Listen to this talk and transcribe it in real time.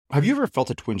Have you ever felt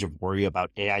a twinge of worry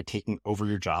about AI taking over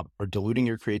your job or diluting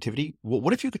your creativity? Well,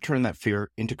 what if you could turn that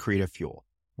fear into creative fuel?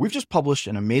 We've just published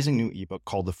an amazing new ebook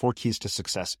called The 4 Keys to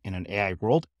Success in an AI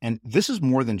World, and this is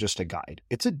more than just a guide.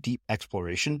 It's a deep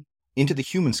exploration into the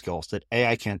human skills that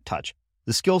AI can't touch,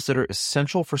 the skills that are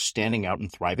essential for standing out and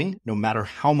thriving, no matter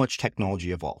how much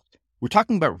technology evolves. We're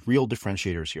talking about real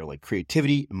differentiators here, like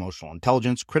creativity, emotional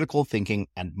intelligence, critical thinking,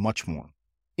 and much more.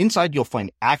 Inside, you'll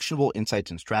find actionable insights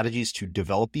and strategies to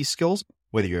develop these skills,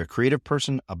 whether you're a creative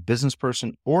person, a business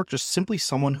person, or just simply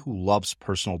someone who loves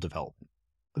personal development.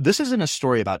 This isn't a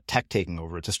story about tech taking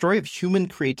over. It's a story of human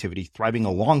creativity thriving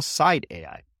alongside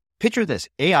AI. Picture this,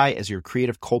 AI as your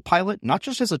creative co-pilot, not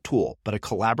just as a tool, but a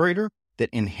collaborator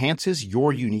that enhances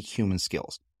your unique human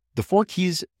skills. The 4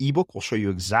 Keys ebook will show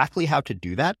you exactly how to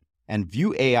do that and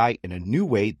view AI in a new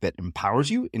way that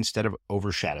empowers you instead of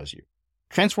overshadows you.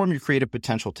 Transform your creative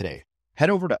potential today. Head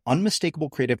over to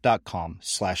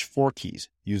unmistakablecreative.com/4keys.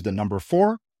 Use the number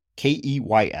 4,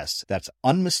 KEYS. That's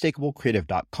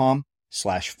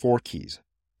unmistakablecreative.com/4keys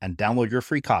and download your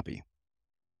free copy.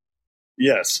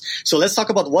 Yes. So let's talk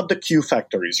about what the Q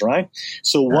factor is, right?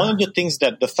 So one of the things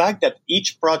that the fact that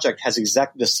each project has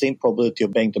exactly the same probability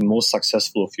of being the most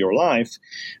successful of your life,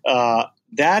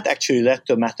 that actually led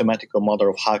to a mathematical model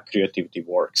of how creativity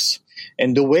works.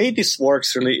 And the way this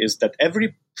works really is that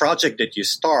every project that you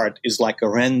start is like a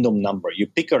random number. You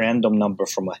pick a random number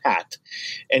from a hat,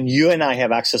 and you and I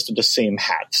have access to the same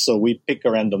hat. So we pick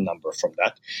a random number from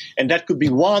that. And that could be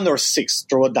 1 or 6,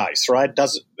 throw a dice, right?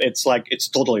 It's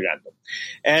totally random.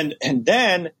 And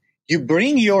then you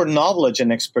bring your knowledge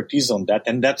and expertise on that,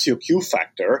 and that's your Q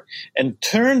factor, and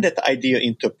turn that idea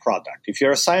into a product. If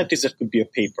you're a scientist, it could be a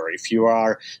paper. If you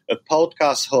are a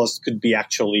podcast host, could be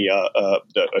actually a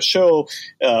show,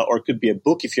 or it could be a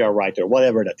book if you're a writer,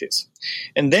 whatever that is.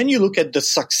 And then you look at the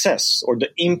success or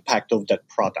the impact of that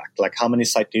product, like how many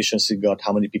citations it got,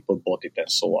 how many people bought it, and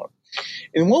so on.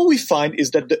 And what we find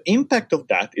is that the impact of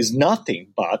that is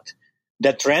nothing but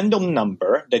that random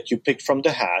number that you picked from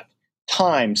the hat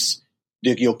times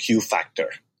your Q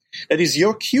factor. That is,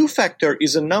 your Q factor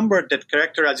is a number that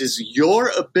characterizes your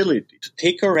ability to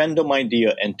take a random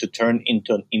idea and to turn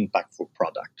into an impactful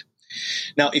product.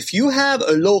 Now, if you have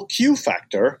a low Q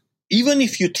factor, even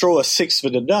if you throw a 6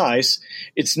 with a dice,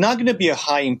 it's not going to be a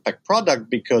high impact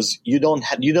product because you don't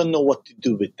know what to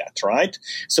do with that, right?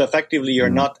 So effectively,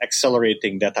 you're not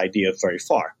accelerating that idea very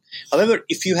far. However,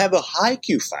 if you have a high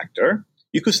Q factor,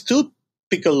 you could still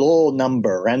pick a low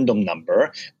number, random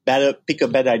number, pick a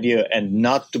bad idea and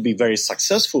not to be very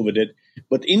successful with it.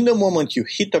 But in the moment you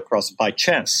hit across by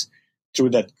chance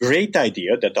through that great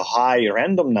idea, that a high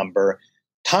random number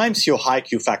times your high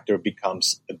Q factor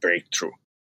becomes a breakthrough.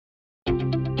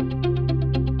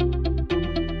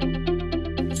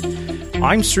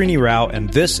 I'm Srini Rao,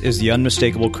 and this is the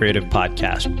Unmistakable Creative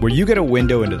Podcast, where you get a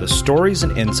window into the stories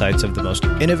and insights of the most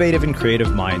innovative and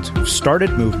creative minds who've started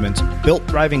movements, built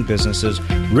thriving businesses,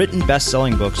 written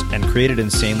best-selling books, and created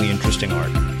insanely interesting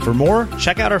art. For more,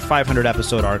 check out our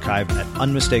 500-episode archive at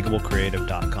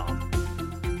unmistakablecreative.com.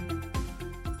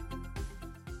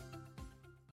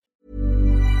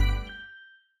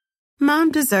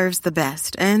 Mom deserves the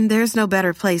best, and there's no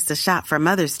better place to shop for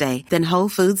Mother's Day than Whole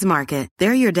Foods Market.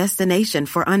 They're your destination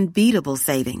for unbeatable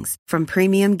savings, from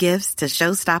premium gifts to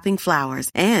show-stopping flowers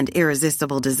and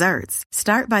irresistible desserts.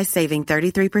 Start by saving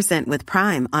 33% with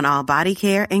Prime on all body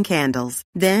care and candles.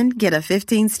 Then get a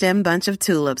 15-stem bunch of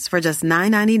tulips for just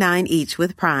 $9.99 each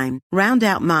with Prime. Round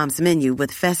out Mom's menu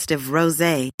with festive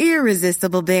rosé,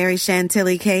 irresistible berry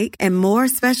chantilly cake, and more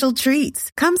special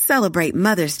treats. Come celebrate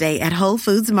Mother's Day at Whole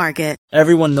Foods Market.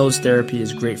 Everyone knows therapy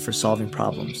is great for solving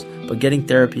problems, but getting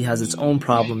therapy has its own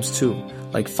problems too,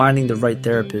 like finding the right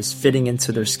therapist, fitting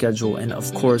into their schedule, and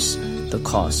of course, the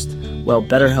cost. Well,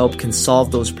 BetterHelp can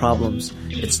solve those problems.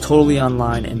 It's totally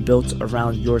online and built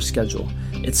around your schedule.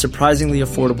 It's surprisingly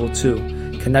affordable too.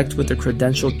 Connect with a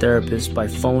credentialed therapist by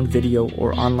phone, video,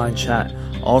 or online chat,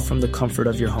 all from the comfort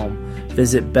of your home.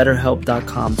 Visit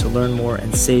BetterHelp.com to learn more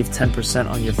and save 10%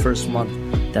 on your first month.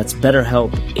 That's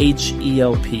BetterHelp,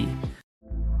 H-E-L-P.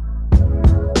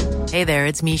 Hey there,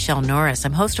 it's Michelle Norris.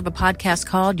 I'm host of a podcast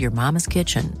called Your Mama's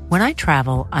Kitchen. When I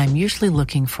travel, I'm usually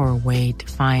looking for a way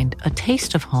to find a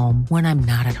taste of home when I'm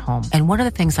not at home. And one of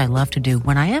the things I love to do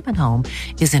when I am at home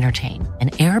is entertain.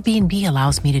 And Airbnb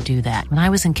allows me to do that. When I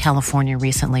was in California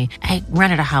recently, I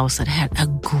rented a house that had a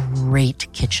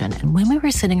great kitchen. And when we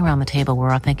were sitting around the table, we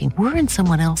were all thinking, we're in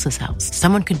someone else's house.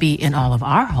 Someone could be in all of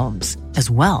our homes as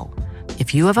well.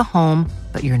 If you have a home,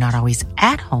 but you're not always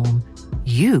at home,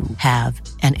 you have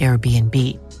an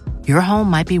Airbnb. Your home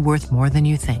might be worth more than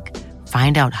you think.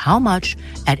 Find out how much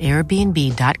at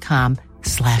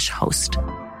airbnb.com/host.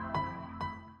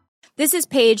 This is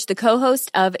Paige, the co-host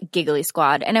of Giggly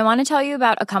Squad, and I want to tell you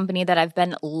about a company that I've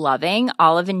been loving,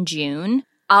 Olive & June.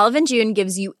 Olive & June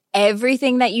gives you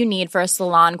everything that you need for a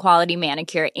salon-quality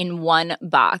manicure in one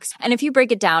box. And if you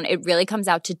break it down, it really comes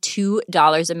out to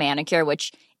 $2 a manicure,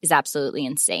 which is absolutely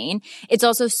insane. It's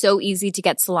also so easy to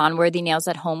get salon-worthy nails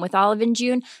at home with Olive &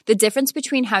 June. The difference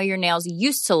between how your nails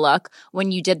used to look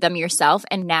when you did them yourself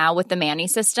and now with the Mani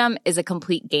system is a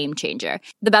complete game changer.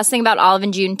 The best thing about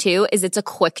Olive & June, too, is it's a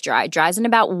quick dry. Dries in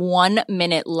about 1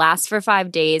 minute, lasts for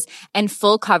 5 days, and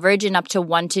full coverage in up to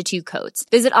 1 to 2 coats.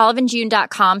 Visit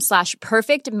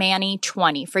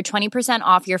oliveandjune.com/perfectmani20 for 20%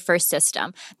 off your first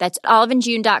system. That's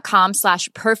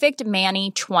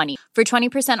oliveandjune.com/perfectmani20 for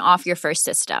 20% off your first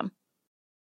system.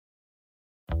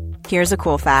 Here's a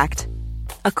cool fact.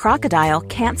 A crocodile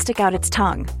can't stick out its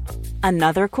tongue.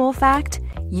 Another cool fact,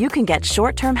 you can get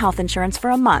short-term health insurance for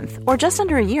a month or just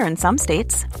under a year in some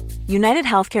states. United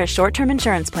Healthcare short-term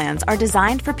insurance plans are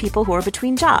designed for people who are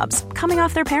between jobs, coming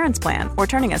off their parents' plan, or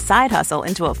turning a side hustle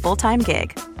into a full-time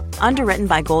gig. Underwritten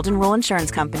by Golden Rule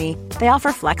Insurance Company, they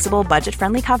offer flexible,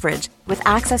 budget-friendly coverage with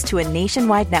access to a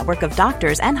nationwide network of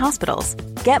doctors and hospitals.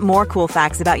 Get more cool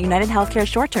facts about United Healthcare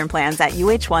short-term plans at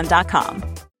uh1.com.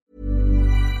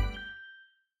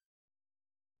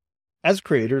 As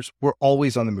creators, we're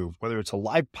always on the move. Whether it's a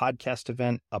live podcast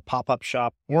event, a pop-up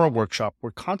shop, or a workshop, we're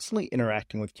constantly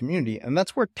interacting with community, and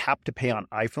that's where Tap to Pay on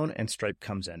iPhone and Stripe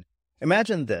comes in.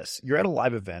 Imagine this. You're at a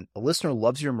live event, a listener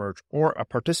loves your merch, or a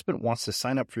participant wants to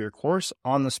sign up for your course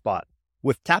on the spot.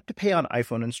 With Tap to Pay on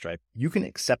iPhone and Stripe, you can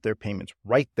accept their payments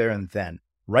right there and then,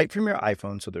 right from your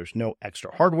iPhone, so there's no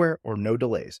extra hardware or no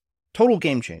delays. Total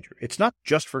game changer. It's not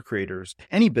just for creators.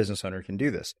 Any business owner can do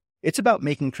this. It's about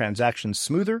making transactions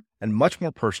smoother and much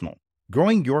more personal,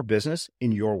 growing your business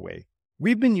in your way.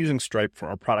 We've been using Stripe for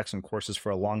our products and courses for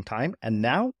a long time, and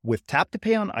now with Tap to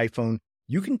Pay on iPhone,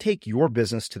 you can take your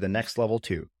business to the next level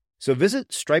too. So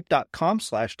visit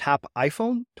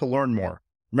stripe.com/tapiphone to learn more.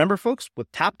 Remember, folks, with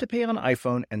Tap to Pay on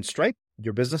iPhone and Stripe,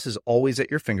 your business is always at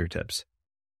your fingertips.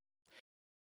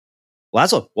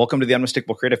 Laszlo, welcome to the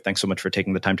Unmistakable Creative. Thanks so much for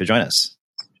taking the time to join us.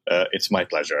 It's my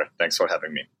pleasure. Thanks for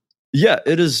having me. Yeah,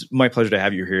 it is my pleasure to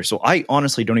have you here. So I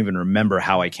honestly don't even remember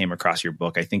how I came across your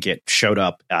book. I think it showed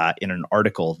up in an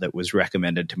article that was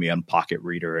recommended to me on Pocket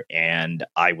Reader, and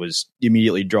I was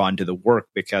immediately drawn to the work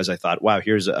because I thought, wow,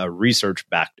 here's a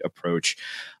research-backed approach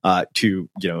to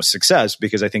success.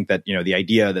 Because I think that the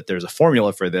idea that there's a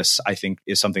formula for this, I think,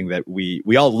 is something that we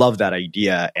all love that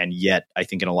idea, and yet I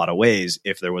think in a lot of ways,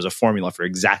 if there was a formula for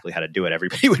exactly how to do it,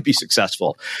 everybody would be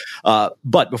successful.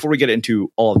 But before we get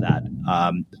into all of that,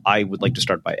 I would like to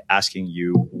start by asking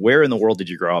you, where in the world did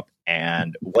you grow up,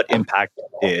 and what impact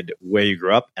did where you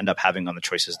grew up end up having on the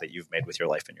choices that you've made with your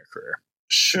life and your career?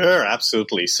 Sure,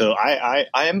 absolutely. So I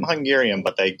am Hungarian,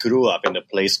 but I grew up in a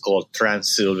place called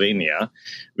Transylvania,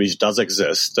 which does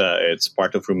exist. It's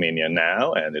part of Romania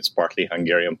now, and it's partly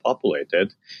Hungarian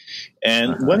populated.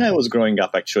 And when I was growing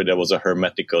up, actually, there was a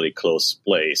hermetically closed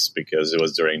place because it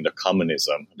was during the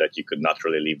communism that you could not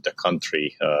really leave the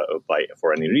country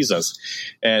for any reasons.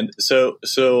 And so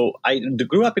I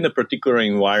grew up in a particular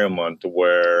environment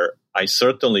where I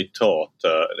certainly taught,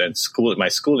 and my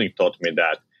schooling taught me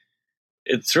that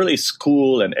it's really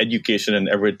school and education and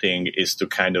everything is to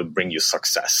kind of bring you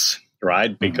success,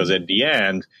 right? Because at the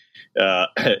end,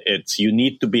 you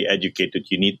need to be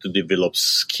educated, you need to develop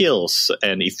skills,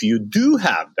 and if you do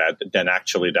have that, then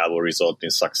actually that will result in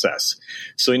success.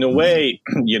 So in a way,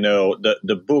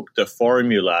 the book, the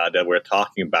formula that we're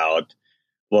talking about,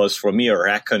 was for me a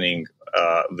reckoning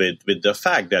with the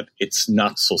fact that it's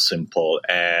not so simple,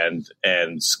 and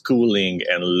schooling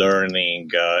and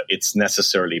learning it's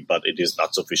necessary, but it is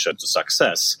not sufficient to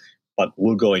success. But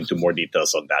we'll go into more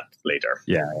details on that later.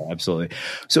 Yeah, absolutely.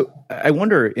 So I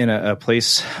wonder, in a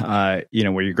place where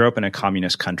you grow up in a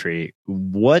communist country,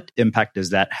 what impact does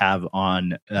that have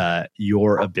on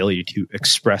your ability to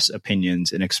express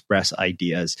opinions and express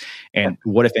ideas? And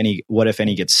what if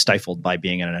any gets stifled by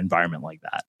being in an environment like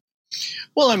that?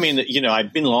 Well, I mean,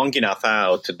 I've been long enough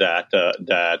out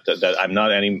that I'm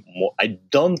not anymore. I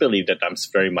don't believe that I'm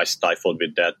very much stifled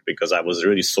with that because I was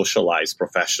really socialized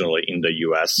professionally in the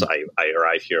U.S. I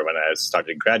arrived here when I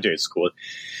started graduate school,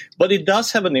 but it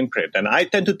does have an imprint. And I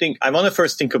tend to think, I want to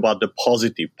first think about the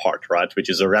positive part, right, which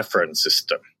is a reference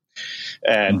system.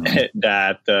 And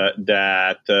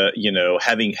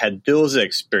having had those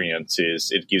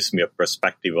experiences, it gives me a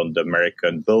perspective on the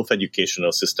American both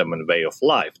educational system and way of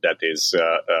life that is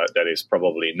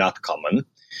probably not common.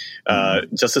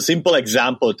 Just a simple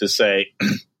example to say,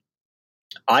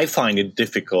 I find it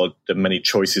difficult, the many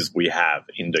choices we have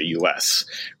in the US,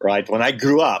 right? When I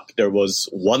grew up, there was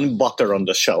one butter on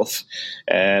the shelf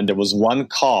and there was one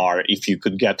car, if you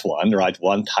could get one, right?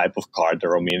 One type of car, the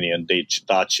Romanian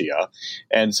Dacia.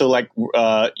 And so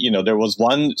there was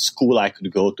one school I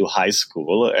could go to, high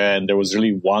school, and there was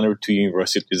really one or two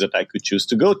universities that I could choose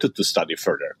to go to study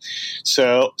further.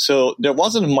 So there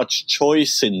wasn't much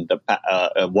choice in the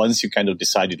once you kind of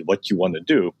decided what you want to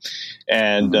do.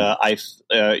 And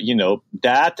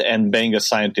that and being a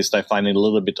scientist, I find it a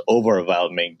little bit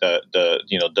overwhelming,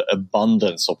 the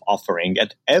abundance of offering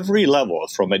at every level,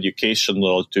 from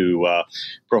educational to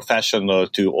professional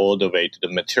to all the way to the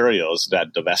materials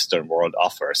that the Western world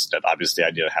offers that obviously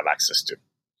I didn't have access to.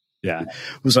 Yeah.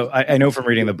 So I know from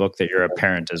reading the book that you're a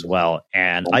parent as well.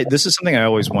 And this is something I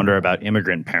always wonder about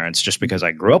immigrant parents, just because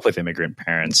I grew up with immigrant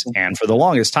parents. And for the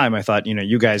longest time, I thought,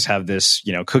 you guys have this,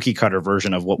 cookie cutter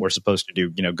version of what we're supposed to do,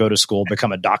 go to school,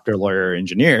 become a doctor, lawyer,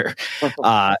 engineer,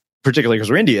 particularly because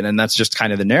we're Indian. And that's just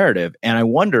kind of the narrative. And I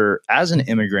wonder, as an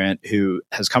immigrant who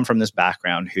has come from this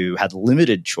background, who had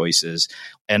limited choices,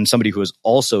 and somebody who is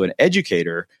also an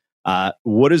educator,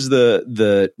 what is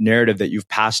the narrative that you've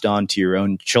passed on to your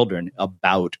own children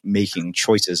about making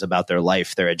choices about their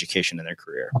life, their education, and their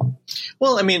career?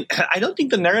 Well, I mean, I don't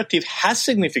think the narrative has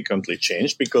significantly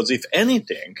changed, because if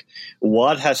anything,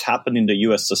 what has happened in the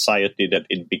U.S. society that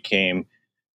it became,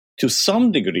 to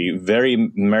some degree, very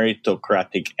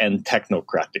meritocratic and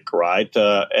technocratic, right?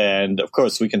 And of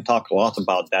course, we can talk a lot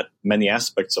about that, many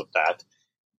aspects of that.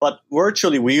 But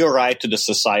virtually, we arrive to the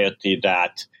society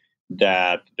that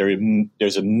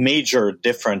there's a major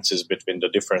differences between the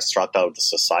different strata of the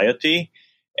society.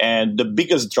 And the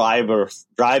biggest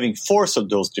driving force of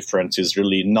those differences is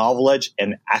really knowledge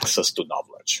and access to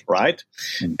knowledge, right?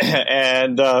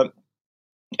 Mm-hmm.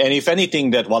 And if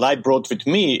anything, that what I brought with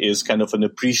me is kind of an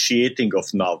appreciation for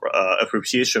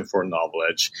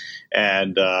knowledge.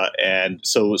 And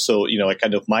so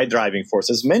kind of my driving force,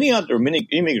 as many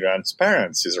immigrants'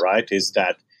 parents is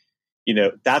that,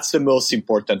 that's the most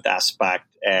important aspect,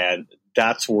 and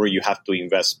that's where you have to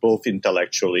invest both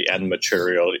intellectually and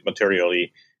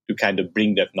materially to kind of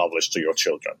bring that knowledge to your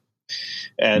children.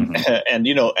 And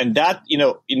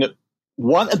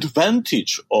one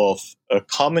advantage of a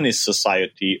communist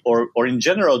society, or in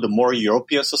general the more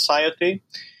European society,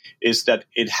 is that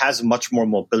it has much more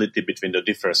mobility between the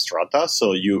different strata.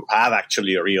 So you have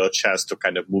actually a real chance to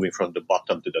kind of moving from the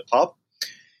bottom to the top.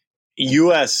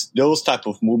 US, those type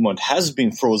of movement has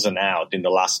been frozen out in the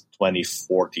last 20,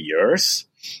 40 years.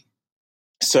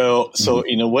 So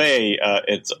in a way,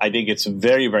 I think it's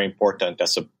very, very important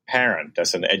as a parent,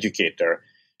 as an educator,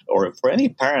 or for any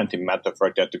parent in matter of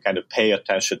fact, that to kind of pay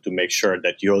attention to make sure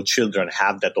that your children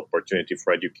have that opportunity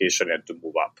for education and to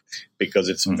move up, because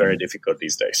it's very difficult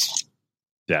these days.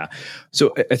 Yeah.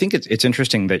 So I think it's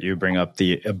interesting that you bring up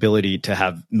the ability to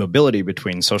have mobility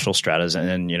between social stratas.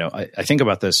 And, I think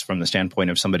about this from the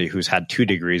standpoint of somebody who's had 2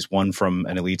 degrees, one from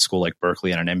an elite school like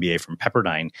Berkeley and an MBA from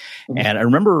Pepperdine. Mm-hmm. And I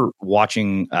remember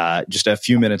watching just a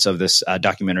few minutes of this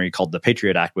documentary called The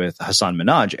Patriot Act with Hassan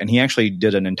Minhaj. And he actually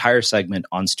did an entire segment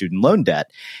on student loan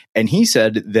debt. And he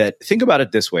said that, think about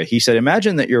it this way. He said,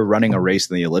 imagine that you're running a race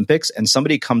in the Olympics and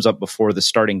somebody comes up before the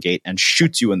starting gate and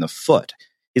shoots you in the foot.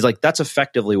 He's like, that's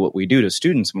effectively what we do to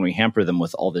students when we hamper them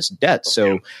with all this debt.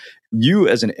 So you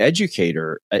as an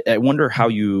educator, I wonder how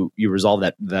you resolve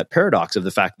that paradox of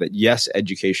the fact that, yes,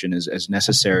 education is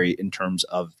necessary in terms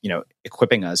of,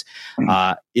 equipping us,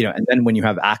 and then when you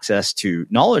have access to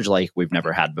knowledge like we've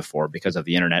never had before because of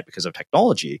the internet, because of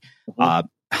technology,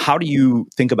 how do you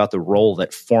think about the role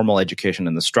that formal education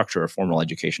and the structure of formal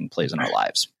education plays in our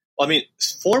lives? I mean,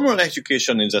 formal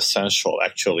education is essential,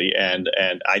 actually, and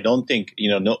I don't think,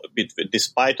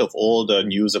 despite of all the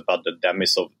news about the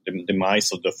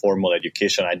demise of the formal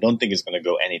education, I don't think it's going to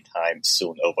go anytime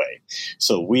soon away.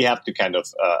 So we have to kind of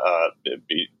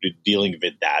be dealing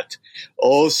with that.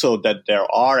 Also, that there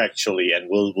are actually, and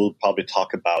we'll probably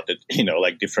talk about it,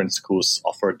 like different schools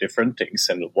offer different things,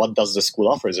 and what does the school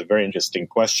offer is a very interesting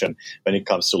question when it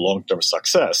comes to long-term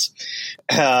success.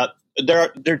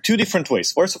 There are 2 different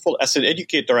ways. First of all, as an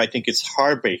educator, I think it's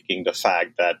heartbreaking the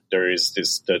fact that there is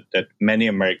that many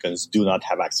Americans do not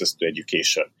have access to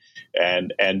education.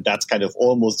 And that's kind of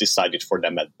almost decided for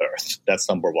them at birth. That's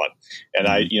number one. And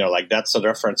that's a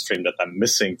reference frame that I'm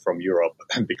missing from Europe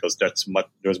because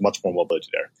there's much more mobility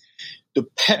there.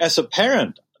 As a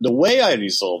parent, the way I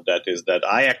resolve that is that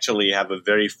I actually have a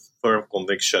very firm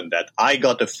conviction that I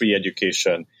got a free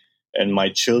education and my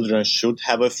children should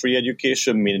have a free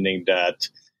education, meaning that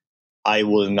I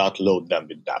will not load them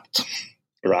with debt,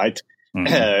 right?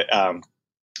 Mm-hmm.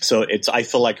 So I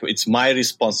feel like it's my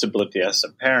responsibility as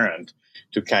a parent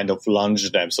to kind of launch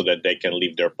them so that they can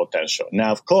live their potential.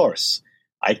 Now, of course,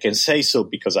 I can say so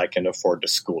because I can afford the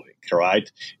schooling, right?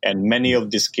 And many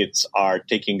of these kids are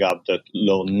taking up the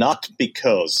loan not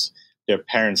because their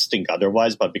parents think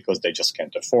otherwise, but because they just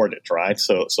can't afford it, right?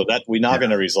 So that we're not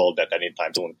going to resolve that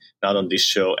anytime soon, not on this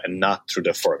show and not through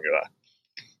the formula.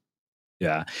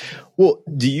 Yeah. Well,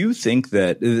 do you think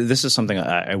that this is something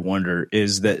I wonder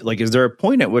is that is there a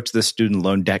point at which the student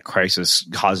loan debt crisis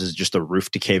causes just the roof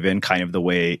to cave in kind of the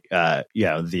way,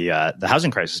 the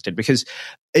housing crisis did? Because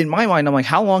in my mind, I'm like,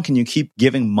 how long can you keep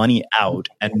giving money out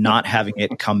and not having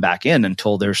it come back in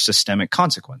until there's systemic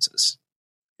consequences?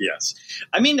 Yes.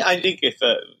 I mean, I think if,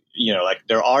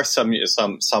 there are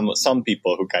some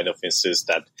people who kind of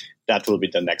insist that will be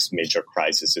the next major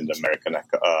crisis in the American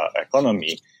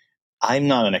economy. I'm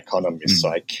not an economist, so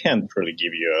I can't really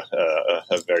give you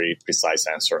a very precise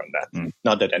answer on that.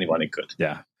 Not that anyone could.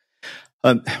 Yeah.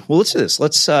 Well, let's do this.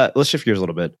 Let's shift gears a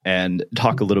little bit and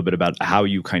talk a little bit about how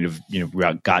you kind of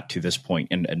got to this point,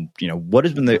 and what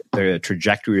has been the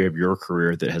trajectory of your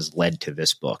career that has led to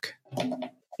this book.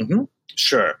 Mm-hmm.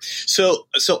 Sure. So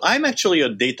I'm actually a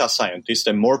data scientist,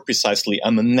 and more precisely,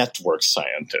 I'm a network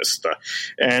scientist,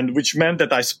 and which meant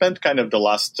that I spent kind of the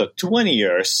last 20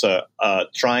 years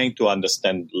trying to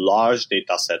understand large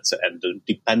data sets and the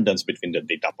dependence between the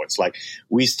data points. Like,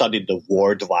 we studied the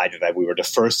World Wide Web. We were the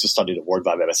first to study the World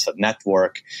Wide Web as a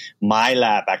network. My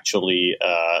lab actually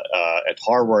at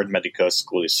Harvard Medical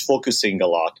School is focusing a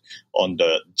lot on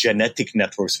the genetic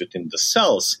networks within the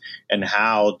cells and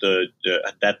how the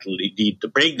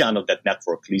breakdown of that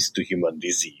network leads to human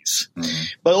disease. Mm-hmm.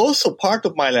 But also part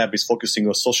of my lab is focusing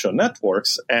on social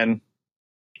networks, and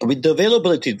with the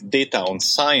availability of data on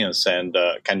science and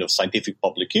kind of scientific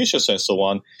publications and so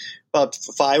on, about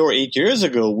 5 or 8 years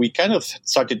ago, we kind of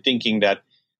started thinking that,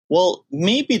 well,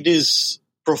 maybe these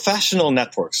professional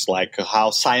networks, like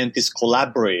how scientists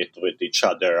collaborate with each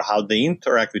other, how they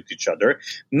interact with each other,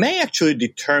 may actually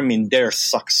determine their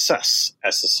success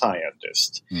as a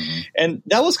scientist. Mm-hmm. And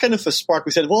that was kind of a spark.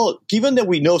 We said, well, given that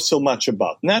we know so much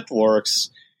about networks,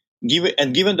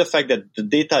 given the fact that the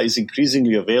data is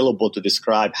increasingly available to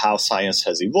describe how science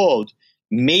has evolved,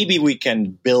 maybe we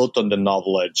can build on the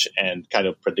knowledge and kind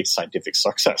of predict scientific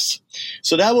success.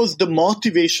 So that was the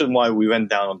motivation why we went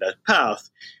down on that path.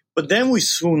 But then we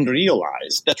soon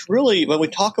realized that really, when we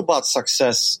talk about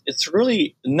success, it's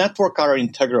really network are an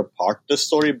integral part of the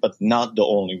story, but not the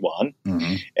only one.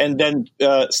 Mm-hmm. And then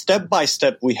step by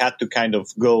step, we had to kind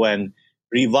of go and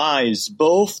revise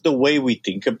both the way we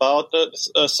think about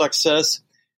success,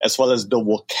 as well as the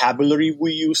vocabulary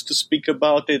we use to speak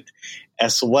about it,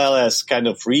 as well as kind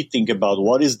of rethink about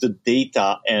what is the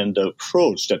data and the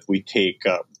approach that we take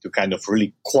to kind of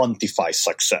really quantify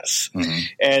success. Mm-hmm.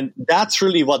 And that's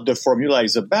really what the formula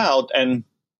is about. And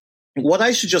what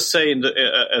I should just say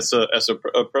as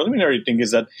a preliminary thing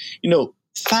is that,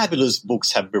 fabulous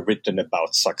books have been written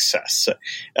about success.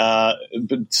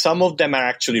 But some of them are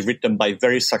actually written by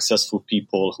very successful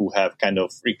people who have kind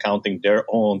of recounting their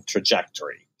own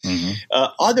trajectory. Mm-hmm.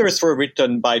 Others were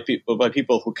written by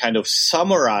people who kind of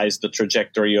summarize the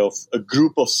trajectory of a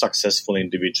group of successful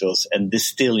individuals and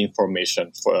distill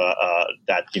information for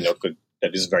that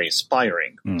is very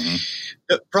inspiring. Mm-hmm.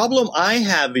 The problem I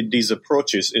have with these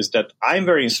approaches is that I'm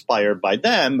very inspired by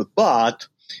them, but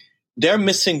they're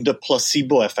missing the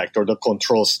placebo effect or the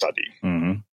control study.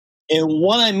 Mm-hmm. And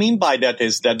what I mean by that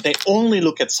is that they only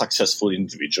look at successful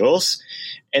individuals,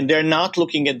 and they're not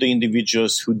looking at the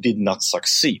individuals who did not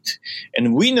succeed.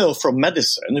 And we know from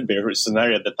medicine, it's an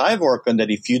area that I've worked on, that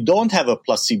if you don't have a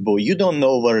placebo, you don't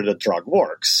know whether the drug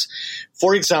works.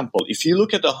 For example, if you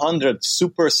look at 100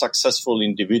 super successful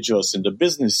individuals in the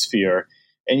business sphere,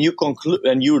 and you conclude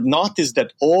and you notice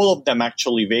that all of them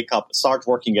actually wake up, start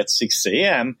working at 6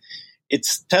 a.m.,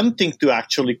 it's tempting to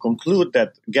actually conclude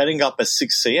that getting up at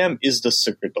 6 a.m. is the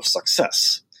secret of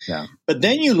success. Yeah. But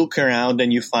then you look around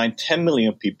and you find 10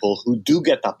 million people who do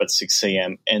get up at 6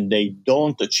 a.m. and they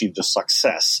don't achieve the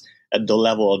success at the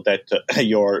level that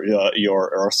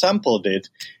your sample did.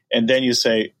 And then you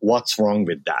say, what's wrong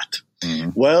with that? Mm-hmm.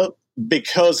 Well,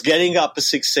 because getting up at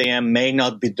 6 a.m. may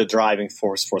not be the driving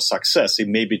force for success. It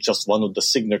may be just one of the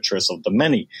signatures of the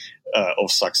many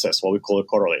of success, what we call it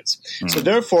correlates. Mm-hmm. So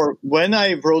therefore, when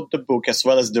I wrote the book, as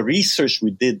well as the research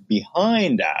we did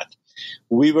behind that,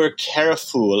 we were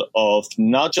careful of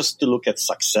not just to look at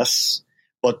success,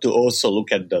 but to also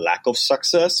look at the lack of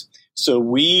success. So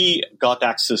we got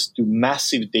access to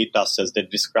massive data sets that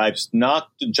describes not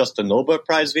just the Nobel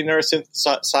Prize winners in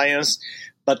science,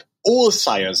 But all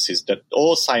scientists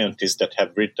that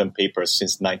have written papers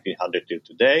since 1900 till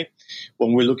today,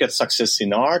 when we look at success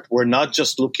in art, we're not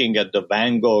just looking at the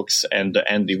Van Goghs and the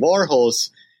Andy Warhols,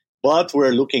 but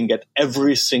we're looking at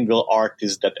every single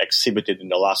artist that exhibited in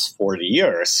the last 40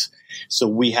 years. So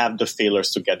we have the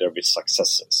failures together with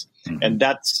successes. Mm-hmm. And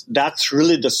that's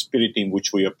really the spirit in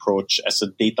which we approach as a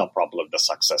data problem, the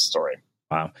success story.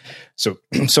 Wow. So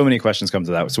many questions come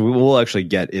to that. So we will actually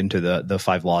get into the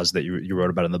 5 laws that you wrote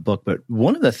about in the book. But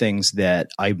one of the things that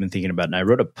I've been thinking about, and I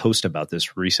wrote a post about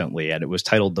this recently, and it was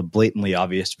titled "The Blatantly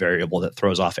Obvious Variable That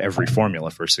Throws Off Every Formula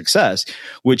for Success,"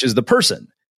 which is the person,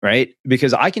 right?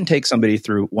 Because I can take somebody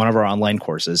through one of our online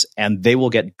courses and they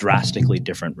will get drastically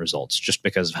different results just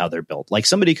because of how they're built. Like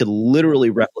somebody could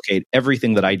literally replicate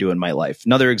everything that I do in my life.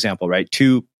 Another example, right?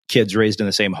 2 kids raised in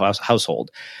the same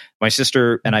household. My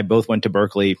sister and I both went to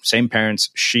Berkeley, same parents.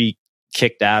 She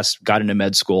kicked ass, got into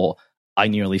med school. I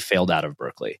nearly failed out of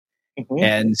Berkeley. Mm-hmm.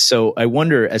 And so I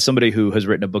wonder, as somebody who has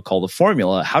written a book called The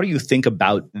Formula, how do you think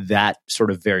about that sort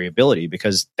of variability?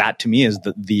 Because that to me is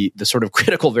the sort of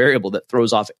critical variable that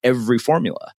throws off every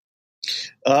formula.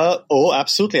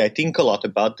 Absolutely. I think a lot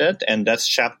about that. And that's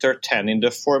chapter 10 in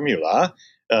The Formula,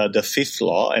 the 5th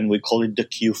law, and we call it the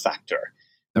Q factor.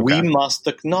 Okay. We must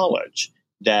acknowledge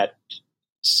that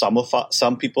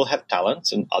some people have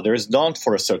talents and others don't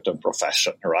for a certain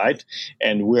profession, right?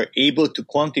 And we're able to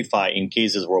quantify in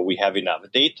cases where we have enough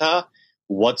data,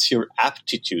 what's your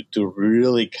aptitude to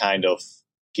really kind of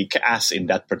kick ass in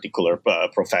that particular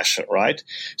profession, right?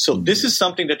 So this is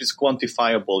something that is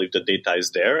quantifiable if the data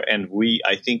is there. And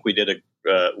I think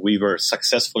we were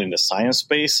successful in the science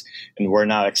space, and we're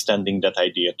now extending that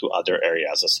idea to other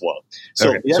areas as well.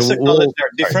 So yes, acknowledge there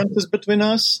are differences between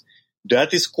us.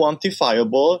 That is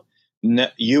quantifiable.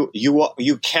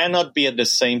 You cannot be at the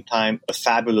same time a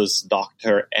fabulous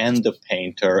doctor and a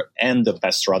painter and the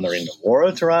best runner in the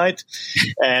world, right?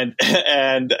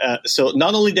 So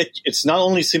not only that, it's not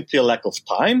only simply a lack of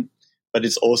time, but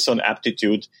it's also an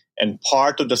aptitude. And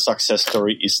part of the success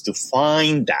story is to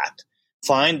find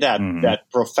that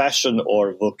profession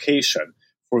or vocation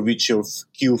for which your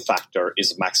Q factor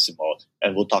is maximal.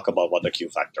 And we'll talk about what the Q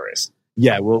factor is.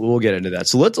 Yeah, we'll get into that.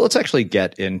 So let's actually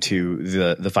get into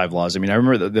the 5 laws. I mean, I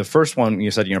remember the first one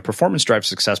you said, performance drives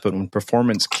success, but when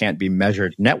performance can't be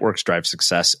measured, networks drive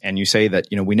success. And you say that,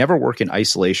 we never work in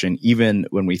isolation, even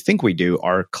when we think we do.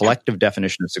 Our collective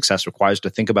definition of success requires us to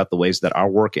think about the ways that our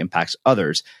work impacts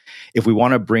others. If we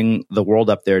want to bring the world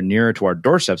up there nearer to our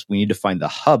doorsteps, we need to find the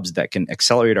hubs that can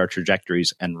accelerate our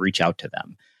trajectories and reach out to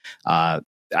them.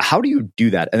 How do you do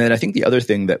that? And then I think the other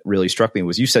thing that really struck me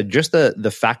was you said just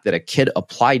the fact that a kid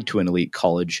applied to an elite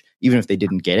college, even if they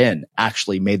didn't get in,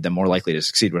 actually made them more likely to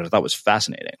succeed, which I thought was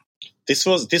fascinating. This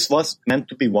was meant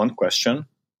to be one question.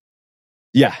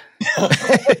 Yeah.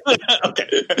 Okay.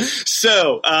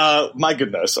 So, my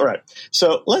goodness. All right.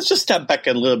 So let's just step back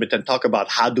a little bit and talk about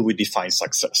how do we define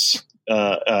success.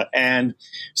 And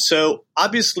so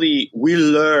obviously we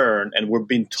learn and we're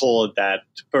being told that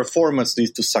performance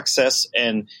leads to success.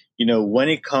 And, when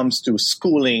it comes to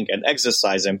schooling and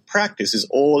exercise and practice is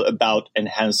all about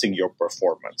enhancing your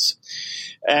performance.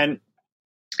 And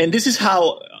this is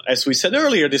how, as we said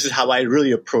earlier, this is how I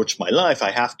really approach my life.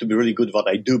 I have to be really good at what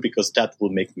I do because that will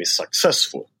make me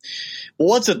successful.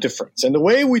 What's the difference? And the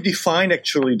way we define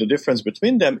actually the difference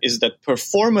between them is that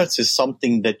performance is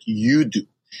something that you do.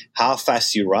 How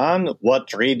fast you run,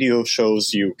 what radio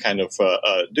shows you kind of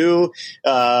do,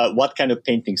 what kind of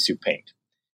paintings you paint.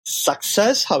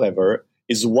 Success, however,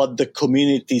 is what the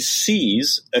community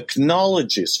sees,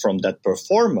 acknowledges from that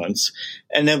performance,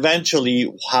 and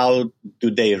eventually how do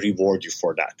they reward you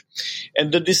for that.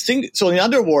 And so in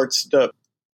other words,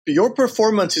 your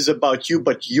performance is about you,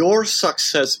 but your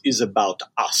success is about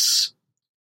us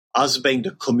being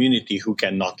the community who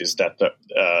can notice that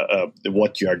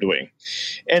what you are doing.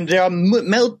 And there are,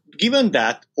 given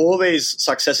that always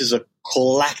success is a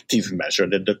collective measure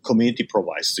that the community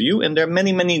provides to you. And there are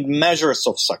many, many measures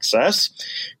of success.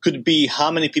 Could be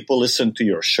how many people listen to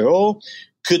your show.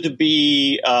 Could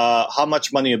be how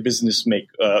much money a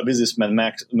businessman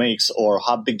makes, or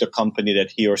how big the company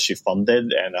that he or she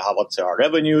funded, and what's our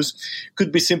revenues.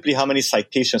 Could be simply how many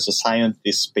citations a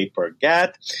scientist's paper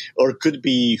get, or could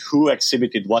be who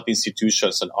exhibited what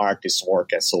institutions and artists'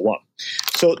 work, and so on.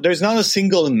 So there's not a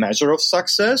single measure of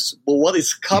success, but what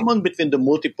is common between the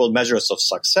multiple measures of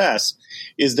success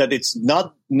is that it's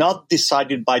not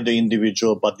decided by the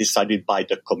individual, but decided by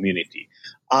the community.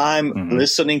 I'm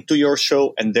listening to your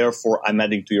show, and therefore I'm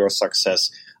adding to your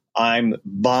success. I'm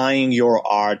buying your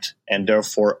art, and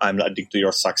therefore I'm adding to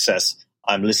your success.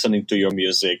 I'm listening to your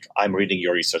music. I'm reading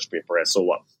your research paper, and so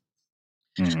on.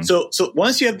 So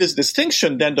once you have this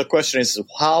distinction, then the question is,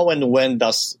 how and when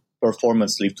does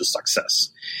performance lead to success?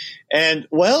 And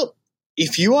well,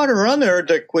 if you are a runner,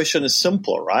 the equation is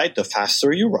simple, right? The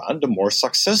faster you run, the more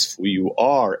successful you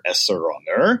are as a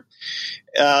runner.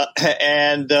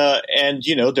 And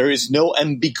there is no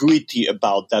ambiguity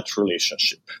about that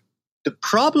relationship. The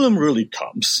problem really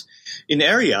comes in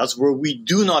areas where we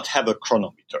do not have a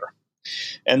chronometer.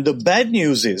 And the bad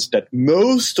news is that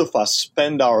most of us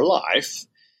spend our life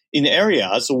in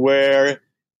areas where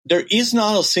there is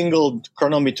not a single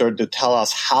chronometer to tell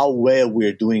us how well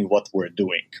we're doing what we're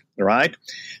doing, right?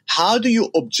 How do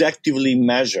you objectively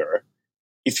measure,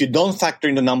 if you don't factor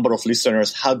in the number of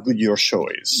listeners, how good your show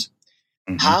is?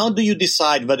 How do you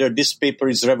decide whether this paper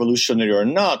is revolutionary or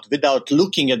not without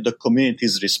looking at the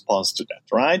community's response to that,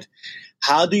 right?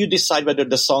 How do you decide whether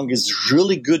the song is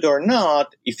really good or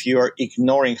not if you are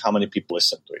ignoring how many people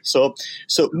listen to it? So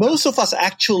most of us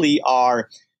actually are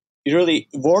really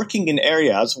working in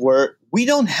areas where we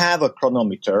don't have a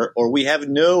chronometer or we have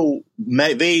no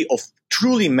way of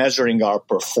truly measuring our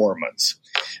performance.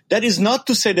 That is not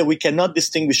to say that we cannot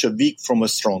distinguish a weak from a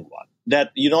strong one.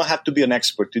 That you don't have to be an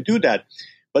expert to do that,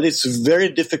 but it's very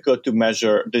difficult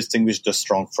to distinguish the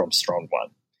strong from strong one.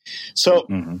 So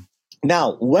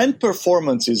now, when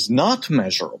performance is not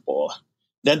measurable,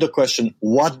 then the question,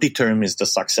 what determines the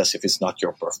success if it's not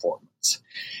your performance?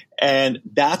 And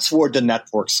that's where the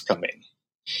networks come in.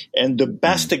 And the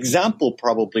best example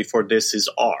probably for this is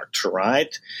art,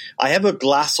 right? I have a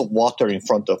glass of water in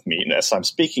front of me as I'm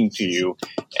speaking to you.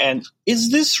 And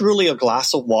is this really a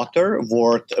glass of water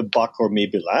worth $1 or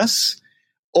maybe less?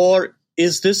 Or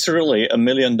is this really $1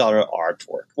 million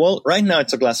artwork? Well, right now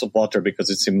it's a glass of water because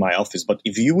it's in my office. But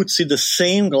if you would see the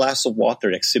same glass of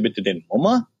water exhibited in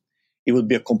MoMA, it would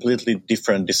be a completely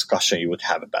different discussion you would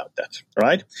have about that,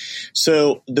 right?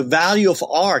 So the value of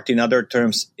art, in other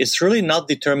terms, is really not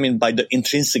determined by the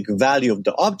intrinsic value of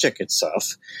the object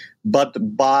itself, but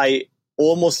by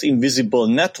almost invisible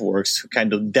networks who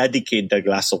kind of dedicate the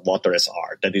glass of water as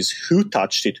art. That is, who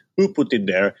touched it, who put it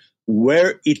there,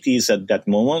 where it is at that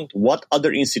moment, what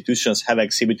other institutions have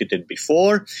exhibited it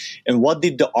before, and what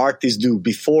did the artist do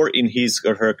before in his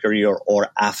or her career or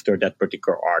after that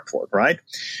particular artwork, right?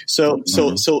 So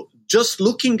just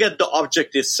looking at the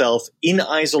object itself in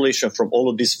isolation from all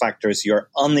of these factors, you're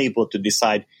unable to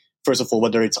decide, first of all,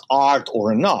 whether it's art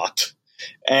or not,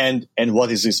 and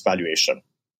what is its valuation.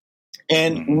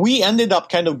 And we ended up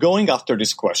kind of going after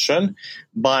this question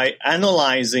by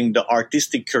analyzing the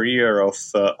artistic career of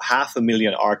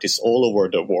 500,000 artists all over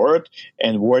the world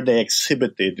and where they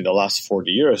exhibited in the last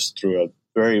 40 years through a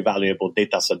very valuable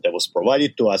data set that was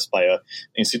provided to us by an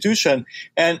institution.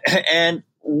 And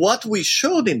what we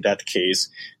showed in that case,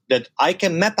 that I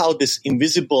can map out this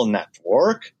invisible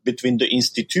network between the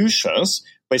institutions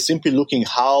by simply looking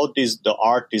how the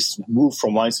artists move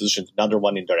from one institution to another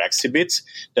one in their exhibits,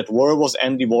 that where was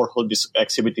Andy Warhol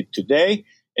exhibited today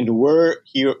and where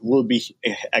he will be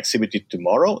exhibited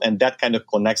tomorrow. And that kind of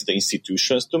connects the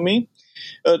institutions to me,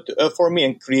 for me,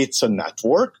 and creates a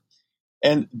network.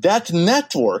 And that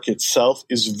network itself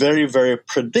is very, very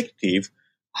predictive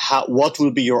what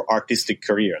will be your artistic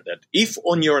career. That if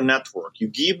on your network you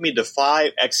give me the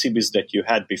 5 exhibits that you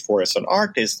had before as an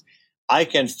artist, I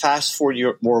can fast forward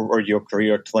your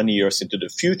career 20 years into the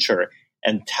future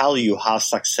and tell you how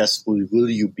successful will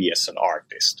you be as an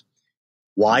artist.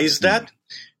 Why is that?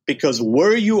 Because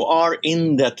where you are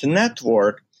in that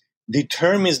network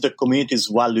determines the community's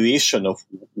valuation of,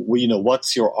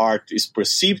 what's your art is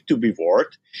perceived to be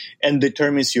worth, and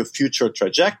determines your future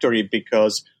trajectory,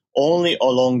 because only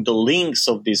along the links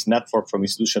of this network from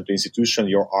institution to institution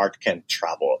your art can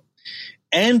travel.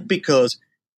 And because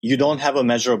you don't have a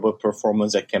measurable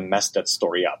performance that can mess that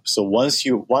story up. So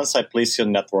once I place your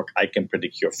network, I can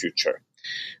predict your future.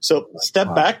 So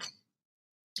step back.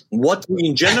 What we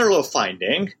in general are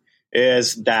finding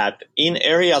is that in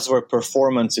areas where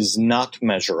performance is not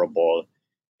measurable,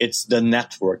 it's the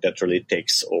network that really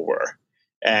takes over.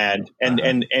 And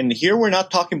here we're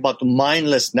not talking about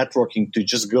mindless networking to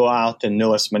just go out and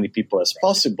know as many people as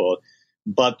possible,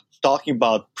 but talking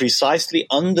about precisely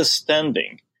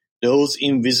understanding those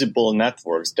invisible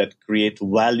networks that create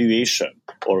valuation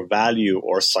or value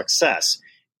or success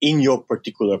in your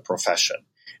particular profession.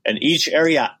 And each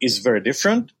area is very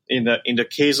different. In the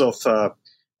case of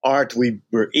art, we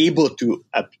were able to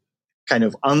kind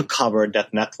of uncover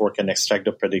that network and extract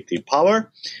the predictive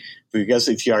power. Because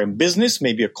if you are in business,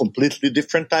 maybe a completely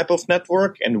different type of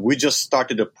network. And we just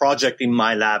started a project in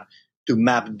my lab to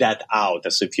map that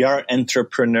out. So if you are an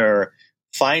entrepreneur,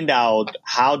 find out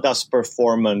how does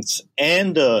performance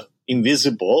and the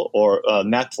invisible or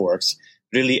networks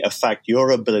really affect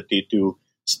your ability to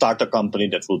start a company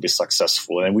that will be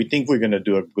successful. And we think we're going to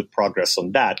do a good progress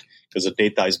on that because the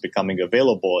data is becoming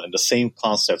available, and the same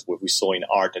concepts what we saw in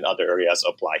art and other areas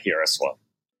apply here as well.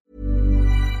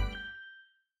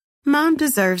 Mom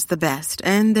deserves the best,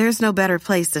 and there's no better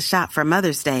place to shop for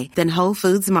Mother's Day than Whole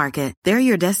Foods Market. They're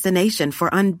your destination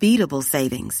for unbeatable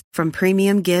savings, from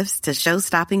premium gifts to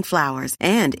show-stopping flowers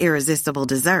and irresistible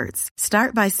desserts.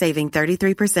 Start by saving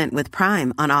 33% with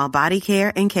Prime on all body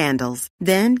care and candles.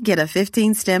 Then get a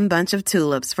 15-stem bunch of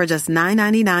tulips for just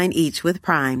 $9.99 each with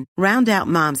Prime. Round out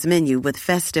Mom's menu with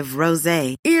festive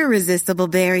rosé, irresistible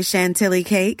berry chantilly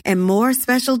cake, and more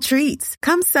special treats.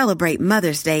 Come celebrate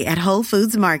Mother's Day at Whole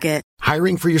Foods Market.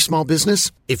 Hiring for your small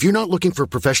business? If you're not looking for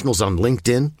professionals on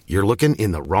LinkedIn, you're looking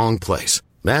in the wrong place.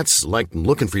 That's like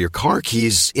looking for your car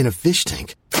keys in a fish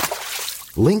tank.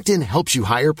 LinkedIn helps you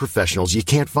hire professionals you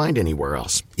can't find anywhere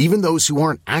else, even those who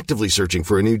aren't actively searching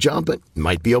for a new job but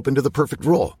might be open to the perfect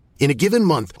role. In a given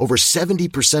month, over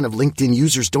 70% of LinkedIn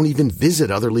users don't even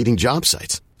visit other leading job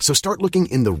sites. So start looking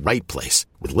in the right place.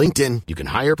 With LinkedIn, you can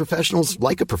hire professionals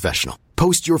like a professional.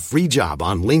 Post your free job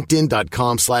on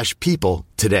linkedin.com/people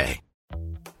today.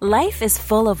 Life is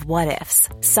full of what-ifs.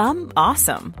 Some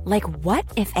awesome, like what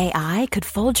if AI could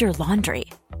fold your laundry?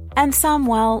 And some,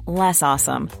 well, less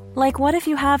awesome, like what if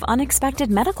you have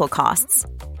unexpected medical costs?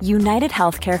 United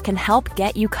Healthcare can help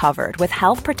get you covered with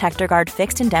Health Protector Guard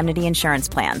fixed indemnity insurance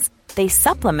plans. They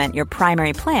supplement your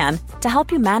primary plan to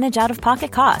help you manage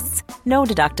out-of-pocket costs. No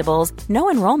deductibles, no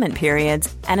enrollment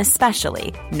periods, and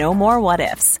especially no more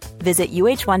what-ifs. Visit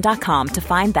uh1.com to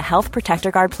find the Health Protector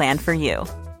Guard plan for you.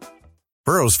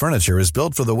 Burrow's furniture is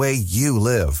built for the way you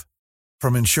live.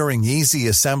 From ensuring easy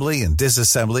assembly and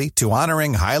disassembly to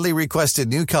honoring highly requested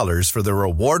new colors for their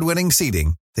award-winning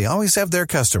seating, they always have their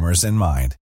customers in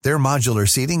mind. Their modular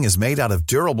seating is made out of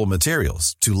durable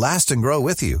materials to last and grow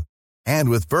with you. And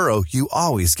with Burrow, you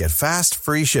always get fast,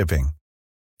 free shipping.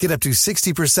 Get up to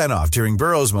 60% off during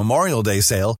Burrow's Memorial Day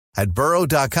sale at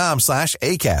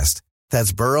burrow.com/ACAST.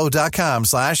 That's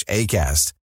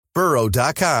burrow.com/ACAST.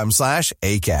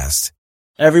 burrow.com/ACAST.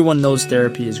 Everyone knows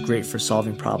therapy is great for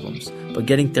solving problems, but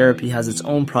getting therapy has its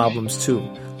own problems too,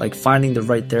 like finding the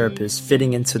right therapist,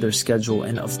 fitting into their schedule,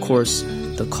 and of course,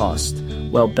 the cost.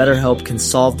 Well, BetterHelp can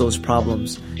solve those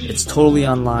problems. It's totally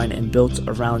online and built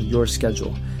around your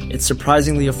schedule. It's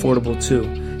surprisingly affordable too.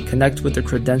 Connect with a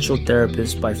credentialed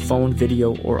therapist by phone,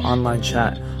 video, or online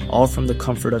chat, all from the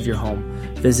comfort of your home.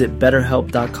 Visit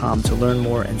BetterHelp.com to learn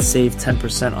more and save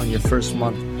 10% on your first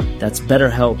month. That's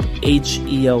BetterHelp,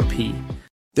 H-E-L-P.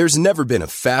 There's never been a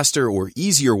faster or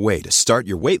easier way to start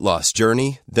your weight loss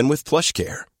journey than with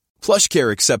PlushCare. PlushCare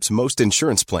accepts most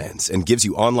insurance plans and gives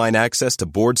you online access to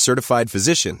board-certified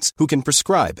physicians who can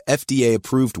prescribe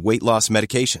FDA-approved weight loss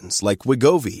medications like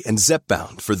Wegovy and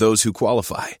Zepbound for those who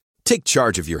qualify. Take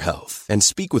charge of your health and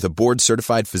speak with a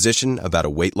board-certified physician about a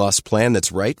weight loss plan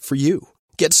that's right for you.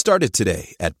 Get started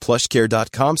today at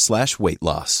plushcare.com/weight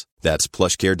loss. That's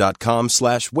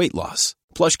plushcare.com/weight loss.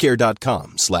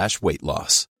 plushcare.com/weight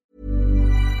loss.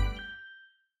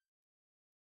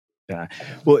 Yeah.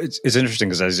 Well, it's interesting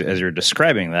because as you're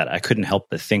describing that, I couldn't help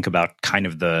but think about kind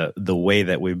of the way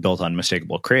that we've built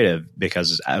Unmistakable Creative,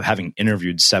 because having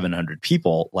interviewed 700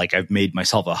 people, like I've made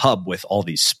myself a hub with all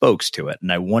these spokes to it.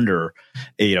 And I wonder,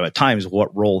 at times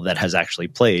what role that has actually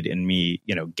played in me,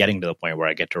 getting to the point where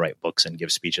I get to write books and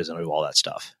give speeches and do all that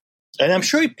stuff. And I'm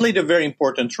sure it played a very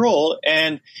important role,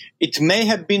 and it may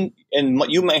have been, and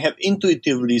you may have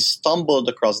intuitively stumbled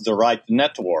across the right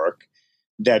network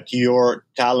that your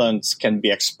talents can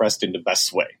be expressed in the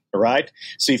best way, right?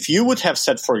 So if you would have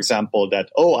said, for example, that,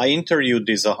 I interviewed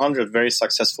these 100 very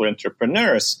successful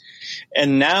entrepreneurs,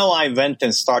 and now I went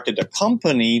and started a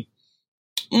company,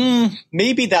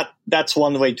 maybe that's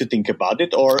one way to think about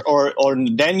it. Or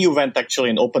then you went actually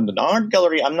and opened an art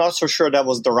gallery. I'm not so sure that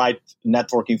was the right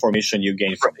network information you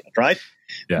gained from it, right?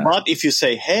 Yeah. But if you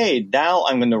say, hey, now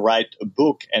I'm going to write a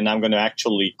book and I'm going to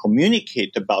actually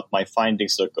communicate about my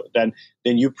findings, then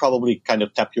you probably kind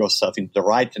of tap yourself into the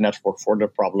right network for the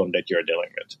problem that you're dealing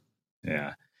with.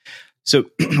 Yeah. So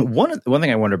one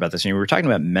thing I wonder about this, we were talking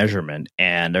about measurement,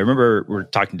 and I remember we were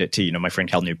talking to my friend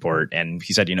Cal Newport, and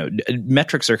he said,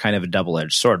 metrics are kind of a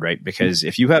double-edged sword, right? Because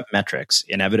if you have metrics,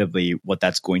 inevitably what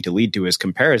that's going to lead to is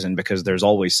comparison, because there's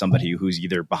always somebody who's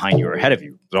either behind you or ahead of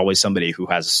you. There's always somebody who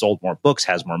has sold more books,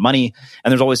 has more money,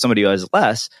 and there's always somebody who has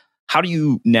less. How do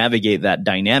you navigate that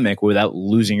dynamic without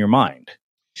losing your mind?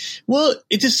 Well,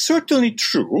 it is certainly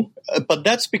true, but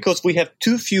that's because we have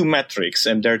too few metrics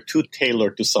and they're too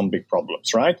tailored to some big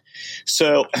problems, right?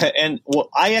 So,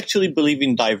 I actually believe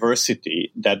in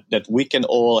diversity, that we can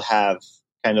all have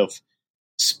kind of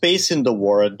space in the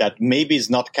world that maybe is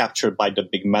not captured by the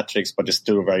big metrics, but is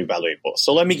still very valuable.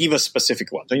 So let me give a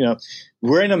specific one.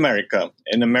 We're in America.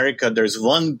 In America, there's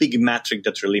one big metric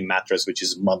that really matters, which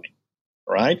is money,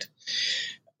 right?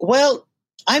 Well,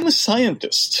 I'm a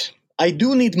scientist. I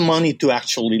do need money to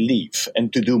actually live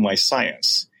and to do my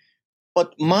science.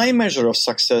 But my measure of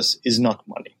success is not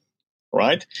money,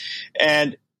 right?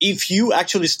 And if you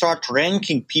actually start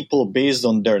ranking people based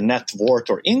on their net worth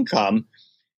or income,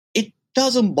 it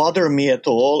doesn't bother me at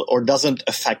all or doesn't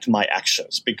affect my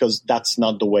actions, because that's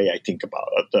not the way I think about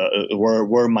it,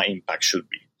 where my impact should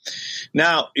be.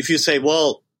 Now, if you say,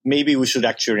 well, maybe we should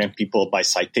actually rank people by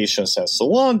citations and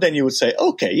so on, then you would say,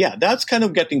 okay, yeah, that's kind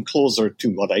of getting closer to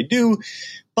what I do.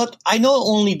 But I not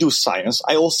only do science,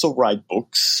 I also write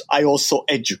books, I also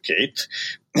educate,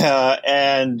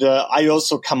 and I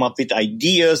also come up with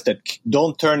ideas that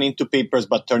don't turn into papers,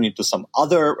 but turn into some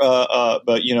other,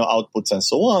 outputs and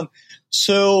so on.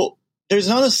 So there's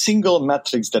not a single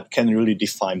metrics that can really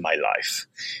define my life.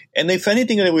 And if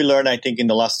anything that we learned, I think, in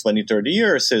the last 20, 30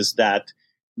 years is that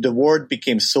the world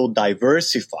became so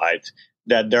diversified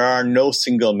that there are no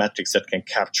single metrics that can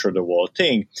capture the whole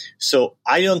thing. So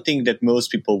I don't think that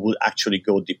most people will actually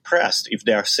go depressed if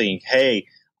they are saying, hey,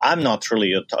 I'm not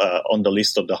really on the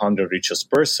list of the 100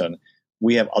 richest person.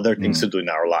 We have other things to do in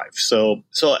our life. So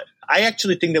I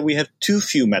actually think that we have too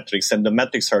few metrics, and the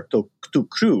metrics are too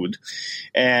crude.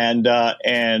 And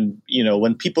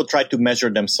when people try to measure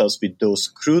themselves with those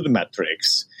crude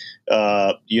metrics,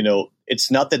 it's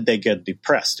not that they get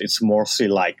depressed. It's mostly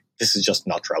like, this is just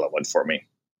not relevant for me.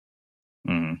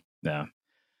 Yeah.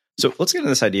 So let's get into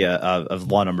this idea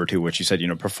of law number 2, which you said,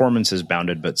 performance is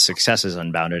bounded, but success is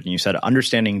unbounded. And you said,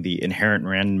 understanding the inherent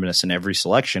randomness in every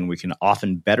selection, we can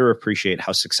often better appreciate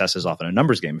how success is often a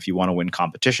numbers game. If you want to win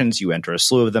competitions, you enter a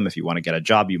slew of them. If you want to get a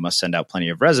job, you must send out plenty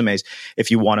of resumes.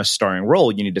 If you want a starring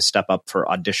role, you need to step up for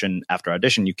audition after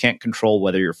audition. You can't control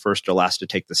whether you're first or last to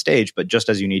take the stage, but just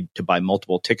as you need to buy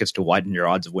multiple tickets to widen your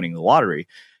odds of winning the lottery,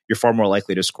 you're far more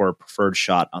likely to score a preferred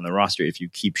shot on the roster if you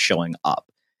keep showing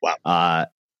up. Wow.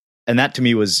 And that to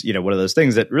me was, one of those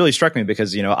things that really struck me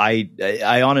because,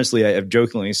 I honestly, I have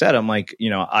jokingly said, I'm like,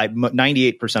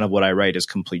 98% of what I write is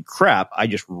complete crap. I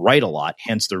just write a lot.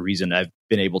 Hence the reason I've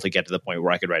been able to get to the point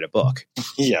where I could write a book.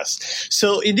 Yes.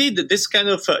 So indeed, this kind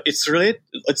of,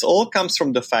 it all comes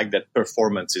from the fact that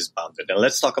performance is bounded. And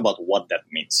let's talk about what that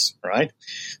means, right?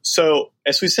 So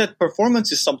as we said,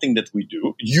 performance is something that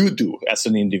you do as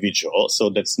an individual. So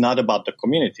that's not about the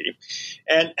community.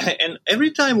 And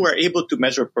every time we're able to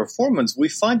measure performance, we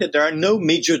find that there are no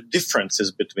major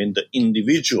differences between the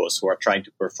individuals who are trying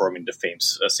to perform in the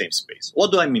same space.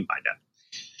 What do I mean by that?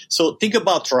 So think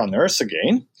about runners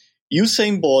again.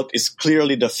 Usain Bolt is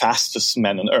clearly the fastest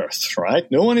man on earth, right?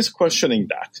 No one is questioning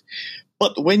that.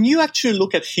 But when you actually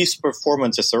look at his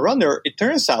performance as a runner, it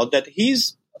turns out that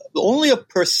he's only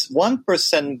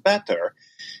 1% better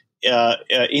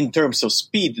in terms of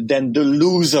speed than the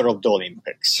loser of the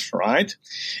Olympics, right?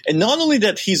 And not only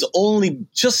that, he's only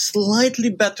just slightly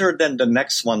better than the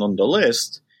next one on the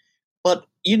list, but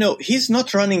he's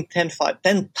not running 10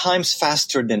 times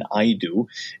faster than I do.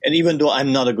 And even though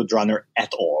I'm not a good runner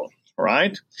at all,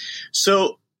 right?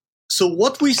 So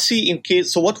what we see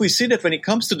that when it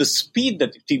comes to the speed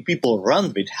that people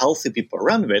run with, healthy people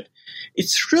run with,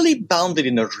 it's really bounded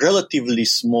in a relatively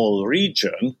small range,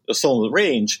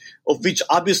 of which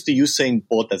obviously Usain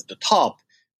Bolt at the top,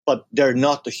 but there are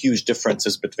not the huge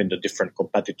differences between the different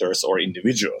competitors or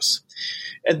individuals.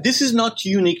 And this is not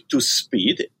unique to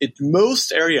speed. In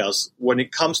most areas, when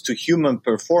it comes to human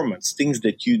performance, things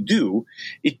that you do,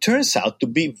 it turns out to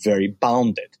be very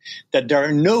bounded, that there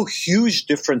are no huge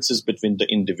differences between the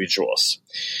individuals.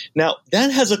 Now,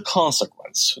 that has a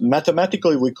consequence.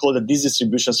 Mathematically, we call that these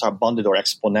distributions are bounded or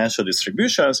exponential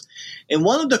distributions. And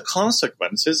one of the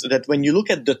consequences is that when you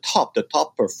look at the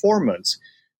top performance,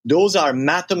 those are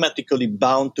mathematically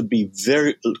bound to be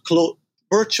very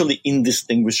virtually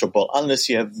indistinguishable unless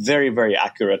you have very, very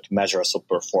accurate measures of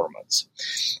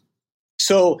performance.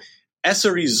 So as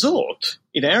a result,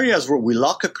 in areas where we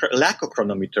lack a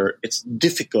chronometer, it's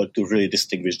difficult to really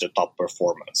distinguish the top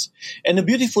performance. And a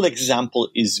beautiful example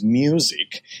is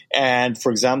music. And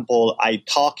for example, I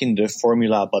talk in the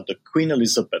formula about the Queen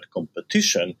Elizabeth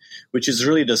competition, which is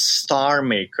really the star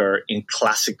maker in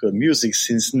classical music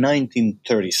since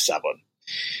 1937.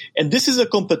 And this is a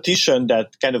competition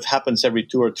that kind of happens every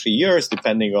 2 or 3 years,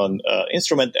 depending on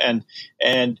instrument.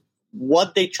 And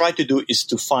what they try to do is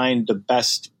to find the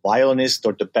best violinist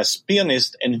or the best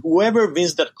pianist, and whoever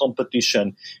wins that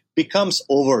competition becomes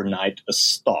overnight a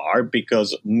star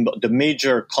because the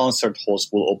major concert halls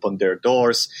will open their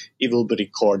doors, it will be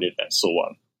recorded, and so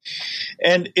on.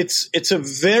 And it's a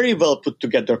very well put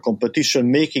together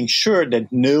competition, making sure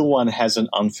that no one has an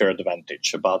unfair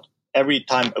advantage. Every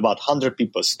time about 100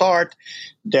 people start,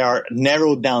 they are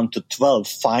narrowed down to 12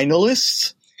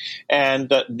 finalists.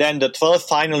 And then the 12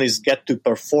 finalists get to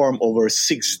perform over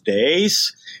 6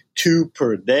 days, 2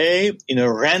 per day, in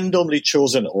a randomly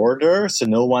chosen order, so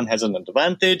no one has an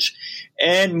advantage.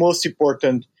 And most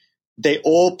important, they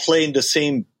all play in the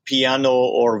same piano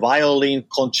or violin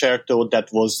concerto that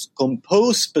was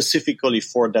composed specifically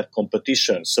for that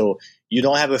competition. So you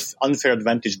don't have an unfair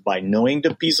advantage by knowing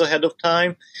the piece ahead of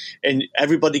time, and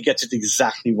everybody gets it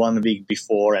exactly 1 week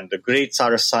before, and the grades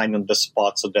are assigned on the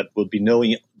spot, so that will be no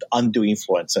undue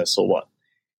influence and so on.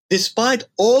 Despite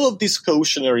all of these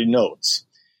cautionary notes,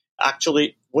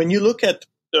 actually, when you look at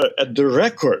the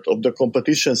record of the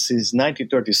competition since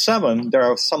 1937, there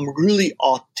are some really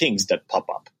odd things that pop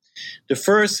up. The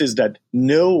first is that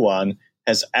no one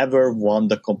has ever won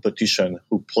the competition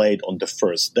who played on the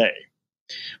first day,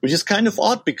 which is kind of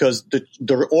odd because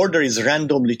the order is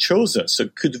randomly chosen. So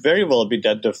it could very well be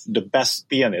that the best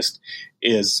pianist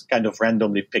is kind of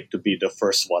randomly picked to be the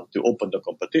first one to open the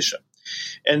competition.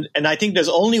 And I think there's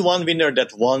only one winner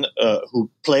that won who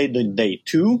played in day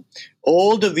 2.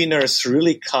 All the winners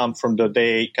really come from the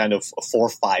day kind of 4,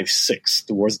 5, 6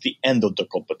 towards the end of the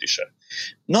competition.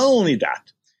 Not only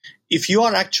that, if you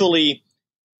are actually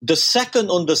the second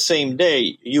on the same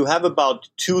day, you have about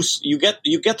you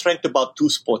get ranked about 2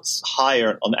 spots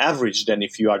higher on average than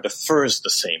if you are the first the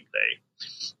same day.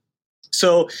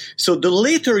 So the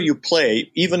later you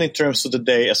play, even in terms of the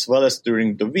day as well as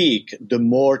during the week, the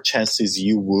more chances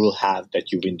you will have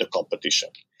that you win the competition.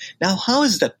 Now, how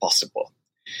is that possible?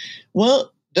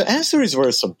 Well, the answer is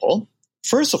very simple.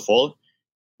 First of all,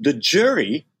 the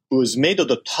jury, who is made of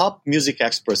the top music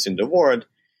experts in the world,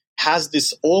 has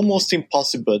this almost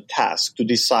impossible task to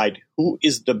decide who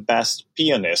is the best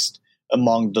pianist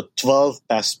among the 12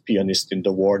 best pianists in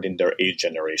the world in their age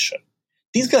generation.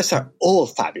 These guys are all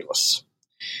fabulous.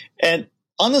 And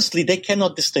honestly, they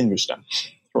cannot distinguish them,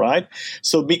 right?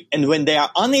 And when they are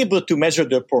unable to measure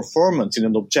their performance in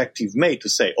an objective way to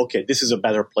say, okay, this is a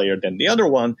better player than the other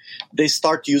one, they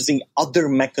start using other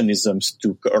mechanisms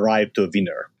to arrive to a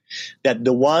winner. That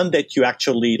the one that you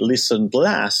actually listened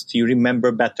last, you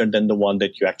remember better than the one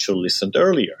that you actually listened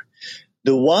earlier.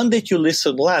 The one that you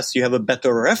listened last, you have a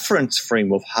better reference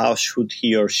frame of how should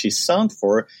he or she sound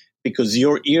for, because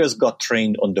your ears got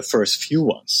trained on the first few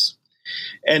ones.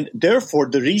 And therefore,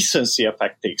 the recency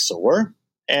effect takes over.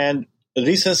 And the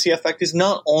recency effect is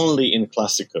not only in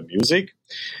classical music.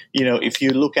 You know, if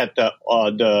you look at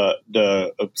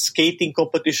the skating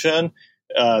competition,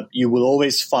 you will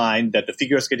always find that the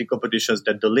figure skating competitions,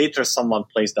 that the later someone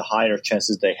plays, the higher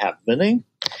chances they have winning.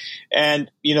 And,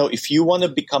 you know, if you want to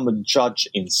become a judge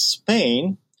in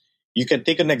Spain, you can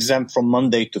take an exam from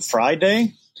Monday to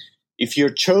Friday. If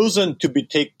you're chosen to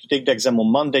take the exam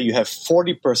on Monday, you have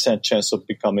 40% chance of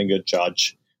becoming a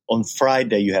judge. On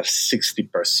Friday, you have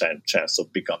 60% chance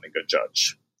of becoming a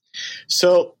judge.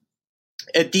 So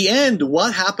at the end,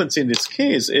 what happens in this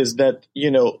case is that,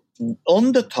 you know,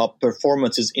 on the top,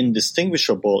 performance is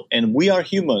indistinguishable, and we are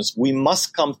humans. We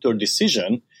must come to a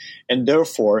decision, and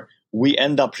therefore we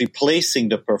end up replacing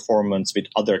the performance with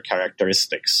other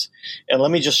characteristics. And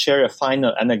let me just share a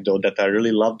final anecdote that I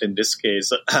really loved in this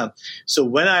case. So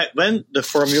when the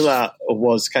formula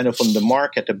was kind of on the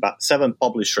market, about 7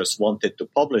 publishers wanted to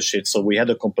publish it. So we had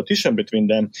a competition between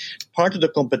them. Part of the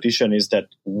competition is that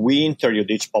we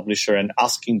interviewed each publisher and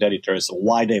asking the editors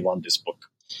why they want this book.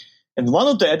 And one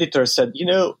of the editors said, you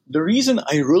know, the reason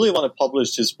I really want to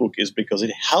publish this book is because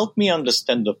it helped me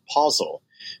understand the puzzle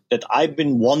that I've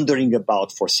been wondering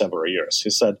about for several years. He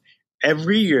said,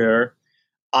 every year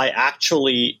I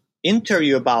actually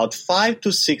interview about 5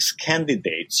 to 6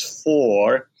 candidates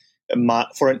for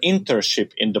an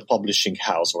internship in the publishing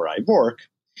house where I work.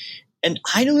 And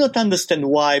I do not understand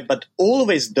why, but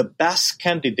always the best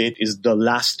candidate is the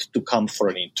last to come for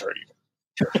an interview.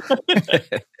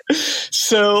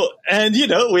 So, and, you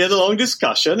know, we had a long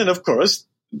discussion, and of course,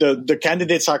 the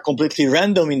candidates are completely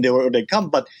random in the way they come,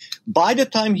 but by the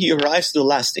time he arrives to the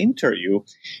last interview,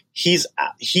 he's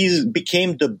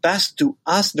became the best to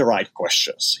ask the right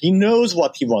questions. He knows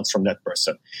what he wants from that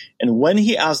person. And when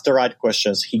he asks the right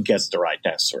questions, he gets the right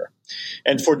answer.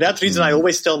 And for that reason, I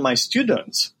always tell my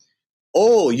students,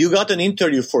 oh, you got an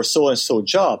interview for so-and-so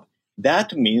job.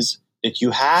 That means that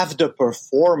you have the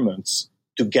performance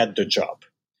to get the job.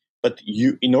 But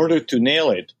you, in order to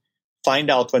nail it, find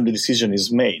out when the decision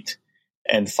is made.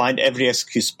 and find every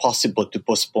excuse possible to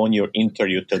postpone your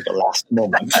interview till the last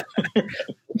moment.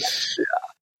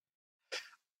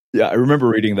 Yeah, I remember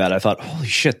reading that. I thought, holy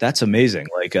shit, that's amazing.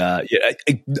 Like,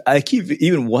 I keep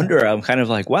even wonder, I'm kind of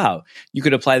like, wow, you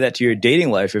could apply that to your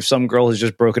dating life. If some girl has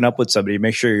just broken up with somebody,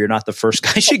 make sure you're not the first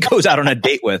guy she goes out on a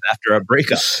date with after a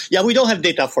breakup. Yeah, we don't have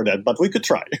data for that, but we could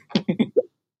try.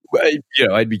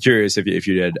 I'd be curious if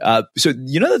you did. So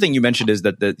the thing you mentioned is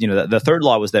that the third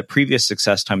law was that previous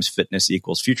success times fitness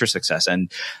equals future success.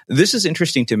 And this is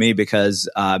interesting to me because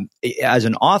as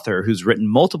an author who's written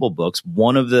multiple books,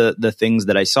 one of the things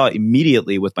that I saw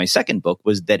immediately with my second book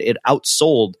was that it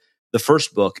outsold the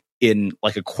first book in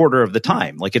like a quarter of the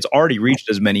time. Like it's already reached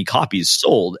as many copies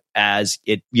sold as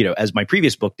as my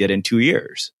previous book did in 2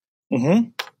 years. Mm-hmm.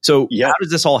 So how does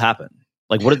this all happen?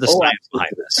 Like, what is the science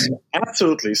behind this?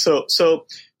 Absolutely. So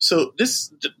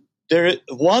this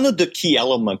one of the key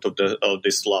elements of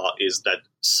this law is that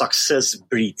success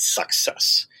breeds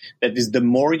success. That is, the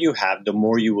more you have, the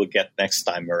more you will get next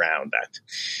time around that.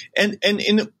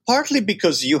 And partly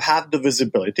because you have the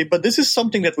visibility, but this is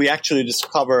something that we actually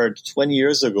discovered 20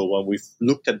 years ago when we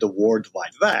looked at the World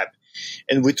Wide Web,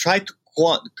 and we tried to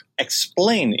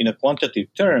explain in a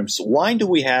quantitative terms why do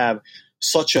we have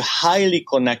such a highly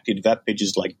connected web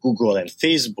pages like Google and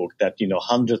Facebook that,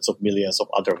 hundreds of millions of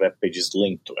other web pages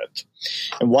link to it.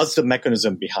 And what's the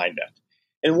mechanism behind that?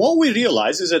 And what we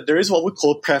realize is that there is what we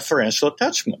call preferential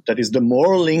attachment. That is, the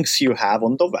more links you have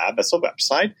on the web as a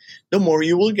website, the more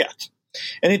you will get.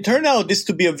 And it turned out this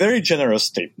to be a very generous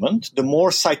statement. The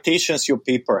more citations your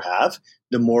paper have,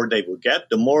 the more they will get.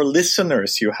 The more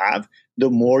listeners you have,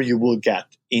 the more you will get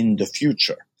in the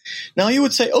future. Now you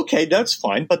would say, okay, that's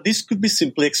fine, but this could be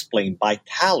simply explained by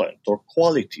talent or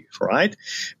quality, right?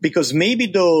 Because maybe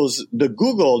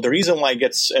the reason why it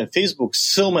gets Facebook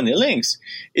so many links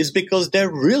is because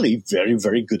they're really very,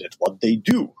 very good at what they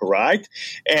do, right?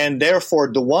 And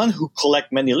therefore, the one who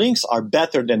collect many links are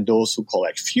better than those who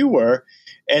collect fewer.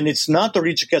 And it's not the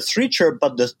rich gets richer,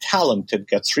 but the talented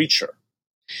gets richer.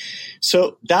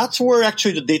 So that's where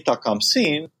actually the data comes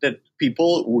in, that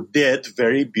people who did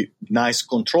very nice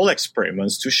control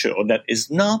experiments to show that it's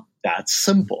not that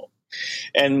simple.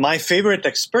 And my favorite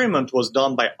experiment was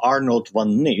done by Arnold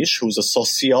van Nisch, who's a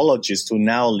sociologist who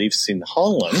now lives in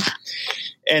Holland.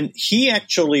 And he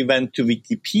actually went to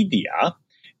Wikipedia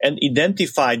and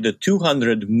identified the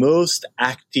 200 most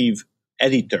active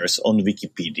editors on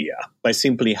Wikipedia by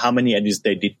simply how many edits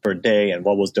they did per day and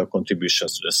what was their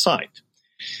contributions to the site.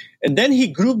 And then he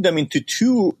grouped them into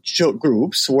two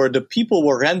groups where the people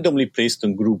were randomly placed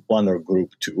in group 1 or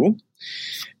group 2.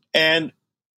 And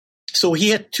so he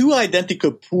had two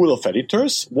identical pool of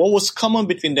editors. What was common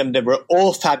between them, they were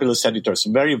all fabulous editors,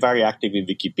 very, very active in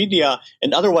Wikipedia.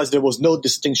 And otherwise, there was no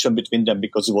distinction between them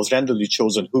because it was randomly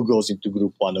chosen who goes into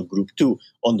group 1 or group 2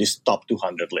 on this top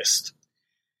 200 list.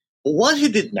 What he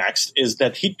did next is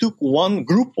that he took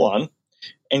group 1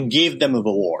 and gave them an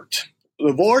award.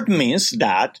 Award means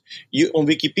that on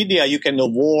Wikipedia, you can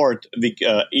award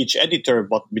each editor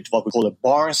with what we call a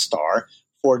barn star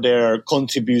for their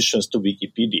contributions to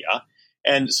Wikipedia.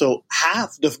 And so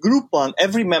half the group 1,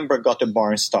 every member got a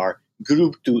barn star.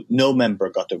 Group 2, no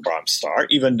member got a barn star,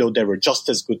 even though they were just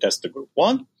as good as the group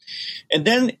 1. And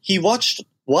then he watched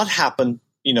what happened,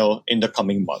 in the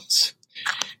coming months.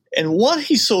 And what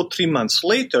he saw 3 months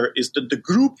later is that the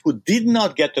group who did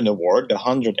not get an award, the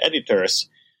 100 editors,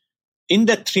 in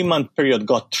that 3-month period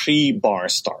got 3 barn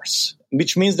stars,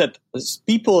 which means that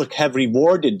people have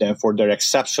rewarded them for their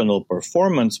exceptional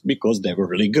performance because they were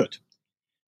really good.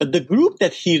 But the group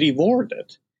that he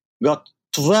rewarded got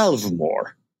 12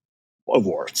 more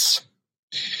awards.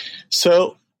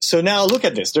 So now look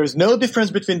at this. There's no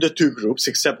difference between the two groups,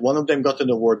 except one of them got an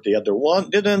award, the other one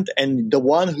didn't. And the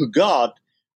one who got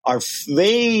are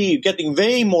getting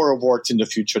way more awards in the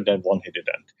future than one who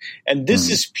didn't. And this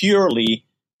is purely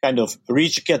kind of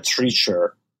rich gets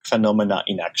richer phenomena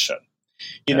in action.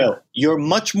 You're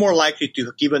much more likely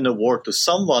to give an award to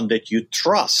someone that you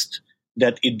trust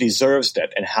that it deserves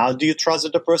that. And how do you trust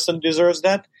that the person deserves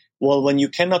that? Well, when you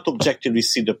cannot objectively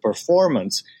see the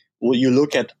performance, you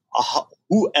look at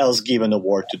who else gave an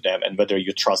award to them and whether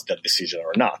you trust that decision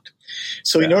or not.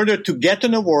 So in order to get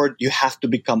an award, you have to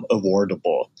become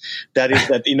awardable. That is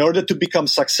that in order to become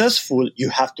successful, you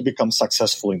have to become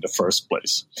successful in the first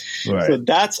place. Right. So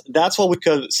that's what we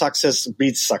call success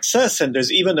breeds success. And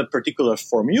there's even a particular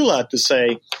formula to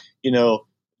say,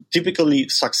 typically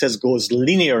success goes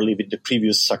linearly with the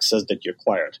previous success that you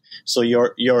acquired. So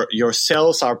your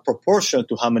sales are proportional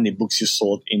to how many books you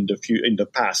sold in the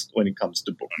past when it comes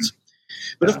to books.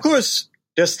 But of course,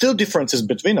 there's still differences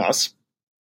between us.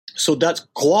 So that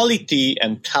quality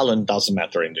and talent does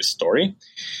matter in this story.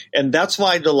 And that's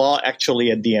why the law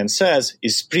actually at the end says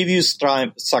is previous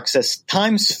time success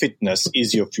times fitness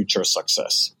is your future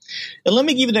success. And let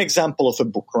me give you an example of a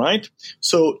book, right?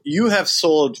 So you have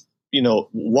sold,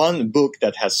 one book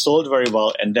that has sold very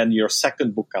well, and then your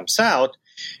second book comes out,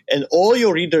 and all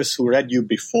your readers who read you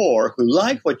before, who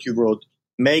like what you wrote,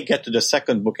 may get to the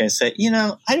second book and say,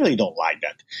 I really don't like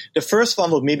that. The first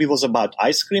one maybe was about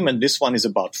ice cream, and this one is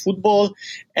about football,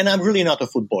 and I'm really not a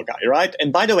football guy, right?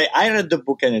 And by the way, I read the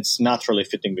book and it's not really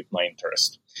fitting with my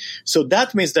interest. So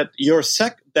that means that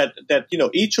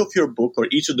each of your book or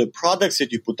each of the products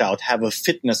that you put out have a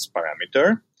fitness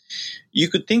parameter. You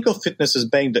could think of fitness as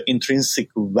being the intrinsic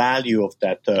value of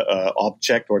that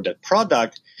object or that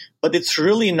product, but it's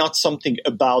really not something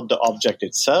about the object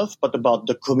itself, but about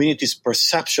the community's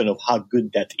perception of how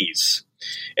good that is.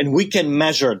 And we can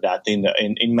measure that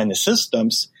in many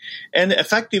systems. And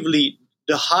effectively,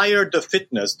 the higher the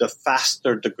fitness, the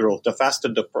faster the growth, the faster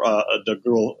the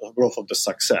growth of the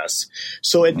success.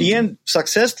 So at the end,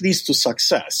 success leads to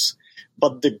success,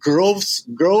 but the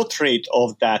growth rate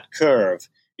of that curve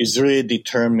is really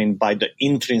determined by the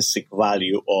intrinsic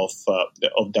value of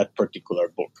that particular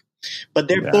book. But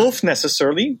they're both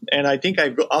necessary, and I think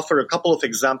I offer a couple of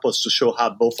examples to show how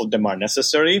both of them are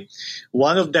necessary.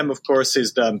 One of them, of course,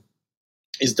 is the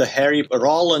Harry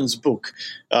Rollins book,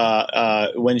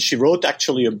 when she wrote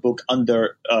actually a book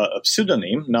under a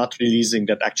pseudonym, not releasing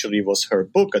that actually was her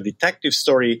book, a detective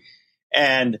story,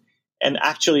 and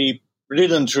actually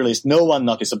didn't release. No one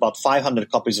noticed. About 500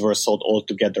 copies were sold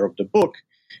altogether of the book.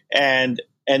 And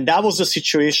that was a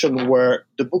situation where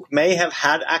the book may have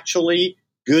had actually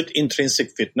good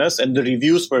intrinsic fitness, and the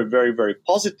reviews were very, very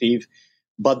positive,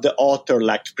 but the author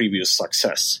lacked previous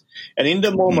success. And in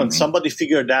the moment, somebody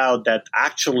figured out that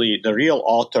actually the real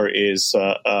author is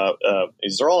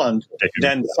Roland,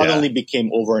 then suddenly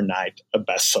became overnight a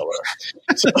bestseller.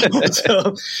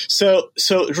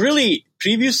 So really,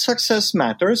 previous success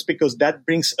matters because that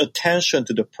brings attention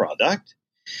to the product.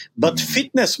 But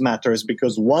fitness matters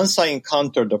because once I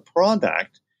encounter the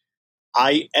product,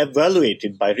 I evaluate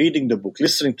it by reading the book,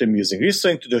 listening to music,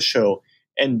 listening to the show,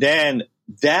 and then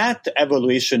that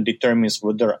evaluation determines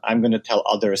whether I'm going to tell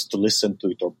others to listen to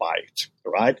it or buy it,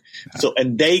 right? So,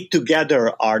 and they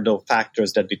together are the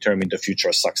factors that determine the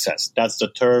future success. That's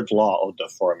the third law of the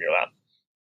formula.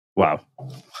 Wow.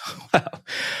 All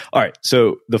right.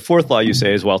 So the fourth law you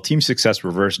say is while team success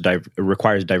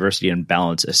requires diversity and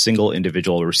balance, a single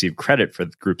individual will receive credit for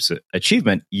the group's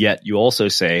achievement. Yet you also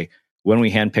say when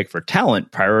we handpick for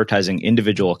talent, prioritizing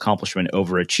individual accomplishment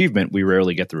over achievement, we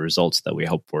rarely get the results that we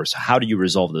hope for. So how do you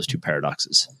resolve those two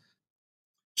paradoxes?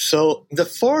 So the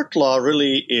fourth law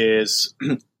really is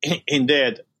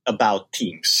indeed about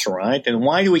teams, right? And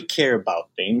why do we care about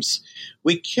teams?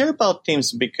 We care about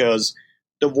teams because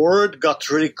the world got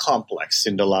really complex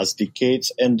in the last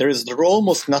decades, and there's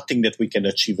almost nothing that we can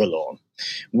achieve alone.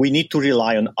 We need to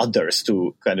rely on others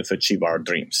to kind of achieve our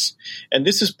dreams. And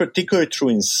this is particularly true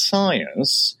in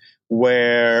science,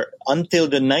 where until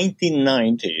the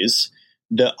 1990s,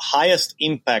 the highest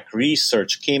impact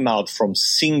research came out from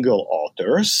single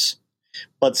authors.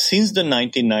 But since the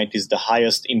 1990s, the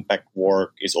highest impact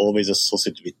work is always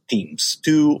associated with teams,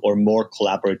 two or more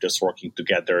collaborators working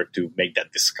together to make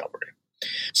that discovery.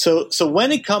 So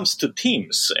when it comes to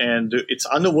teams, and it's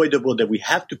unavoidable that we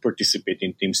have to participate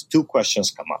in teams, two questions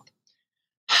come up.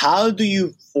 How do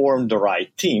you form the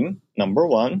right team? Number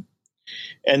one.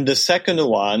 And the second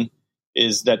one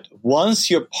is that once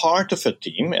you're part of a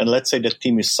team, and let's say the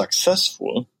team is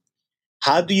successful,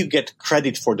 how do you get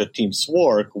credit for the team's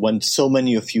work when so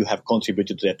many of you have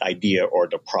contributed to that idea or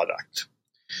the product?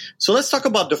 So let's talk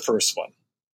about the first one.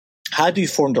 How do you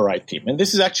form the right team? And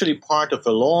this is actually part of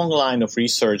a long line of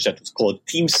research that is called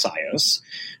team science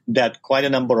that quite a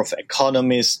number of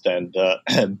economists and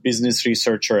business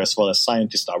researchers as well as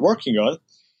scientists are working on.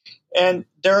 And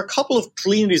there are a couple of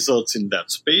clean results in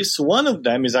that space. One of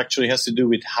them is actually has to do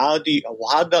with how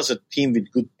does a team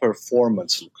with good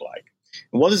performance look like?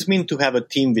 And what does it mean to have a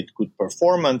team with good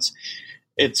performance?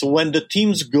 It's when the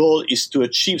team's goal is to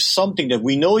achieve something that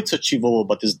we know it's achievable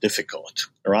but is difficult,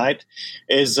 right?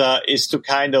 Is to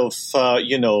kind of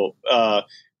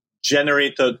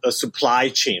generate a supply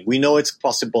chain. We know it's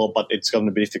possible, but it's going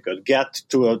to be difficult. Get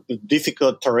to a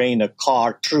difficult terrain, a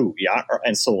car through,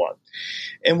 and so on.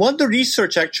 And what the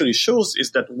research actually shows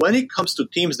is that when it comes to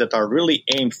teams that are really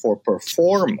aimed for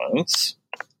performance,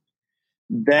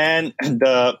 then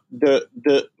the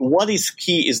what is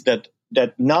key is that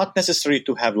that not necessary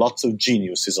to have lots of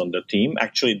geniuses on the team.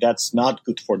 Actually, that's not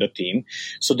good for the team.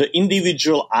 So the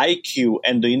individual IQ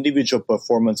and the individual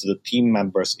performance of the team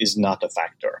members is not a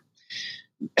factor.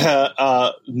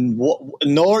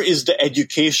 Nor is the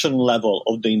education level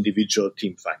of the individual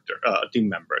team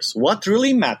members. What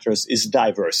really matters is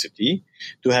diversity,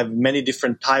 to have many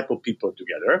different type of people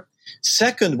together.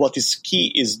 Second, what is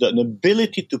key is the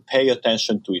ability to pay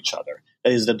attention to each other.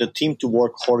 That is, that the team to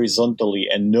work horizontally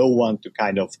and no one to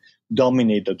kind of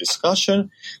dominate the discussion.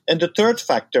 And the third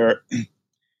factor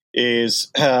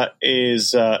is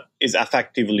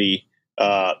effectively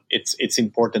it's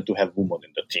important to have women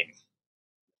in the team.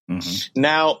 Mm-hmm.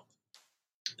 Now,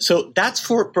 so that's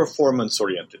for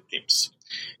performance-oriented teams.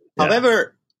 Yeah.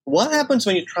 However, what happens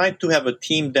when you try to have a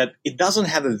team that it doesn't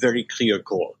have a very clear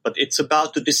goal, but it's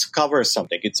about to discover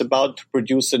something? It's about to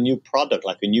produce a new product,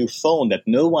 like a new phone that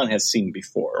no one has seen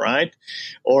before, right?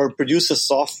 Or produce a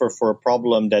software for a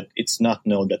problem that it's not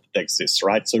known that it exists,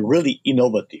 right? So really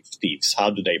innovative teams,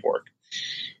 how do they work?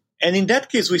 And in that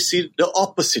case, we see the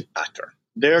opposite pattern.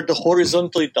 There, the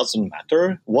horizontally doesn't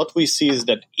matter. What we see is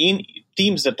that in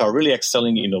teams that are really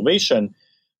excelling in innovation,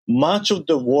 much of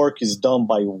the work is done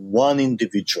by one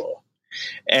individual.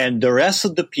 And the rest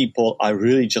of the people are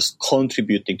really just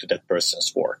contributing to that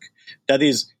person's work. That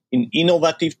is, in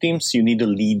innovative teams, you need a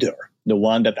leader, the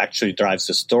one that actually drives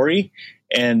the story.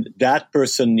 And that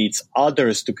person needs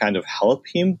others to kind of help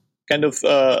him kind of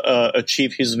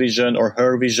achieve his vision or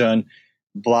her vision.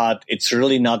 But it's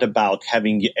really not about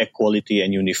having equality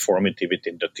and uniformity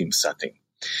within the team setting.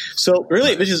 So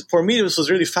really, for me, this was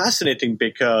really fascinating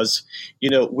because,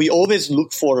 we always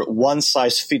look for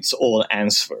one-size-fits-all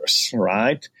answers,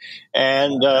 right?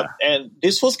 And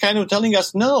this was kind of telling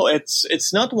us, no,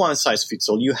 it's not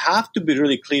one-size-fits-all. You have to be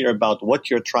really clear about what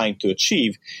you're trying to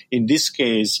achieve. In this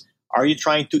case, are you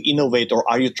trying to innovate, or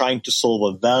are you trying to solve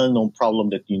a well-known problem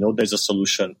that there's a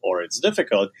solution or it's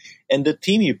difficult? And the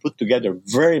team you put together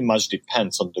very much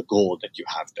depends on the goal that you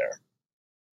have there.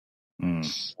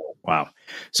 Wow.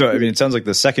 So, I mean, it sounds like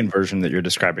the second version that you're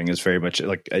describing is very much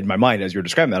like, in my mind, as you're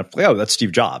describing that, I'm like, oh, that's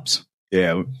Steve Jobs.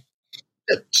 Yeah.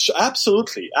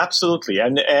 Absolutely.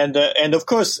 And of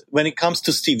course, when it comes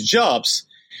to Steve Jobs,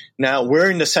 now we're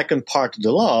in the second part of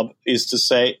the lab is to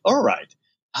say, all right,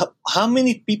 how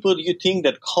many people do you think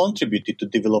that contributed to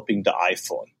developing the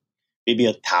iPhone? Maybe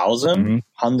 1,000,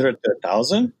 100,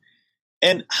 1,000?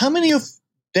 And how many of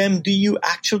them do you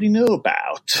actually know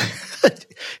about?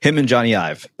 Him and Johnny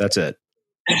Ive. That's it.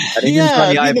 Johnny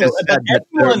Ive has said that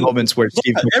there are moments where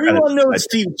Steve. Everyone knows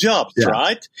Steve Jobs,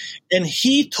 right? And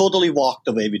he totally walked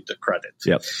away with the credit.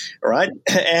 Yep. Right.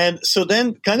 And so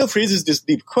then kind of raises this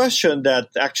deep question that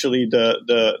actually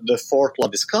the fourth law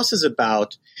discusses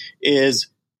about is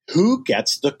who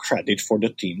gets the credit for the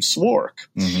team's work.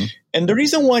 Mm-hmm. And the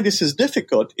reason why this is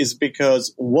difficult is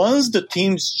because once the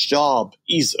team's job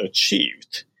is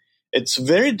achieved, it's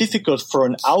very difficult for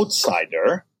an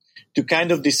outsider to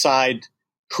kind of decide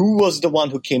who was the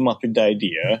one who came up with the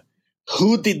idea,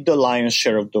 who did the lion's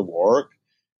share of the work,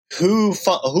 who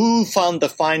found the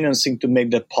financing to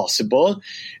make that possible,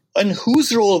 and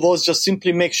whose role was just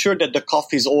simply make sure that the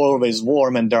coffee is always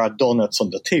warm and there are donuts on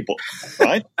the table,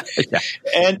 right? Yeah.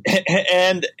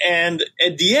 And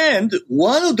at the end,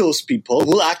 one of those people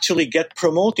will actually get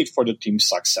promoted for the team's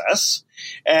success,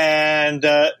 and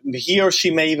he or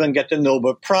she may even get a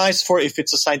Nobel Prize for if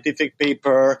it's a scientific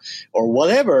paper or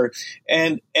whatever.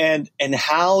 And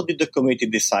how did the committee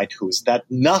decide who's that?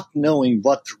 Not knowing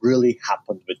what really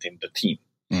happened within the team.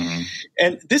 Mm-hmm.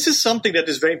 And this is something that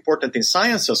is very important in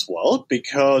science as well,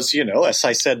 because, as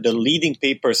I said, the leading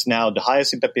papers now, the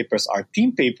highest impact papers are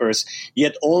team papers,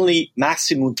 yet only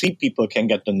maximum 3 people can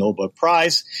get the Nobel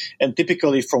Prize. And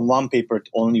typically from one paper,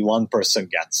 only one person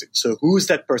gets it. So who's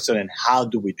that person and how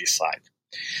do we decide?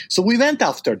 So we went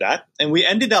after that and we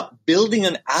ended up building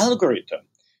an algorithm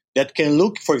that can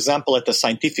look, for example, at a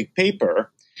scientific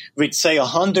paper with, say,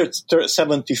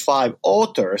 175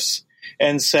 authors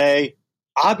and say,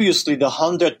 obviously, the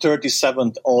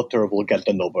 137th author will get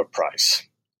the Nobel Prize.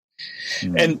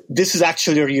 Mm-hmm. And this is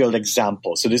actually a real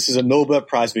example. So this is a Nobel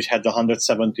Prize which had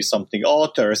 170-something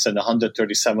authors, and the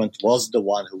 137th was the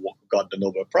one who got the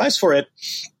Nobel Prize for it.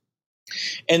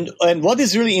 And what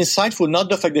is really insightful, not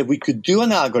the fact that we could do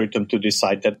an algorithm to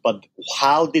decide that, but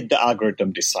how did the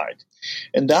algorithm decide?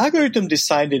 And the algorithm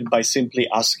decided by simply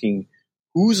asking,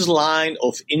 whose line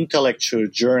of intellectual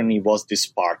journey was this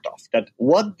part of? That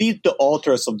what did the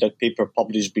authors of that paper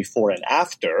publish before and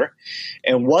after?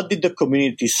 And what did the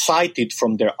community cite it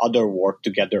from their other work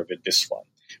together with this one?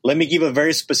 Let me give a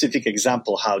very specific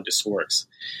example how this works.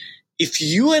 If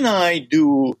you and I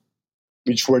do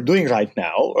which we're doing right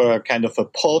now, kind of a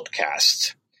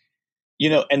podcast,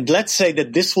 and let's say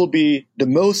that this will be the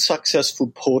most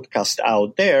successful podcast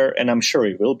out there, and I'm sure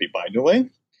it will be, by the way,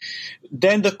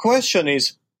 then the question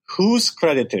is, whose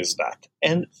credit is that?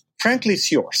 And frankly,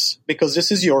 it's yours, because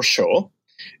this is your show,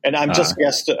 and I'm just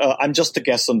a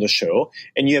guest on the show,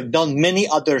 and you have done many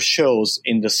other shows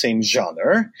in the same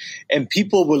genre, and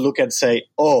people will look and say,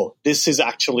 "Oh, this is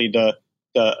actually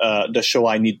the show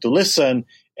I need to listen,"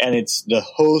 and it's the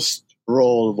host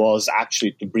role was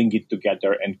actually to bring it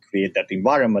together and create that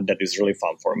environment that is really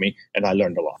fun for me, and I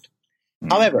learned a lot.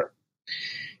 However,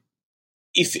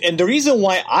 and the reason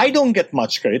why I don't get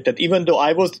much credit, that even though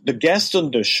I was the guest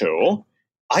on the show,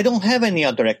 I don't have any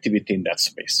other activity in that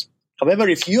space. However,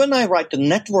 if you and I write a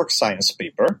network science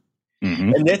paper,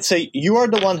 and let's say you are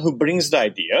the one who brings the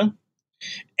idea,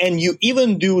 and you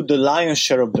even do the lion's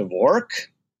share of the work,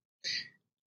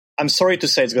 I'm sorry to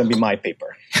say it's going to be my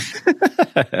paper.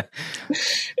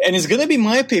 And it's going to be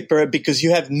my paper because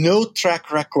you have no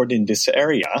track record in this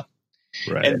area.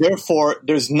 Right. And therefore,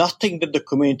 there's nothing that the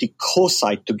community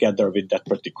co-cite together with that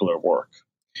particular work.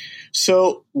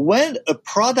 So when a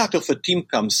product of a team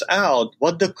comes out,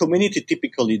 what the community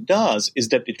typically does is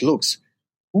that it looks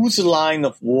whose line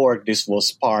of work this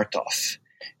was part of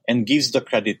and gives the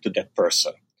credit to that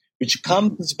person, which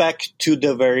comes back to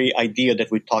the very idea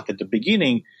that we talked at the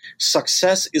beginning.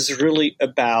 Success is really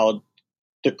about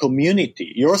the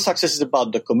community. Your success is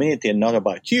about the community and not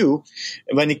about you.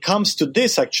 When it comes to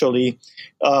this, actually,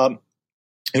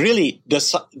 really,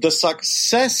 the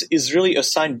success is really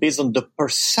assigned based on the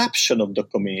perception of the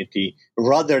community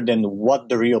rather than what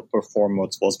the real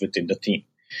performance was within the team.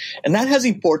 And that has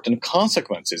important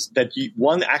consequences that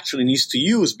one actually needs to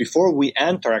use before we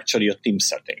enter actually a team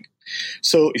setting.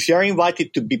 So if you are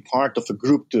invited to be part of a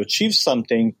group to achieve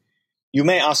something, you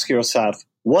may ask yourself,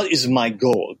 what is my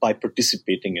goal by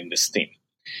participating in this team?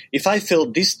 If I feel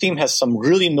this team has some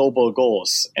really noble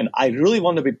goals and I really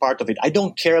want to be part of it, I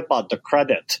don't care about the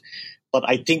credit, but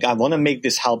I think I want to make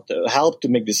this help to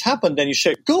make this happen, then you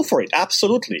should go for it.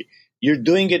 Absolutely. You're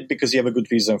doing it because you have a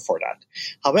good reason for that.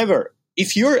 However,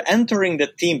 if you're entering the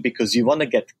team because you want to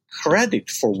get credit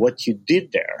for what you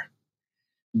did there,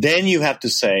 then you have to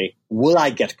say, will I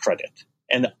get credit?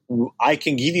 And I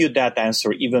can give you that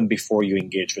answer even before you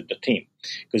engage with the team,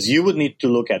 because you would need to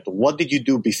look at what did you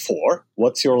do before,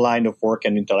 what's your line of work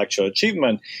and intellectual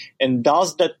achievement, and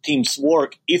does that team's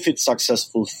work, if it's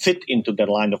successful, fit into the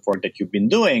line of work that you've been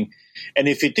doing? And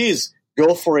if it is,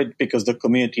 go for it because the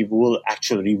community will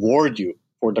actually reward you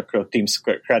for the team's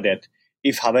credit.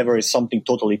 If, however, it's something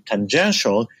totally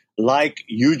tangential, like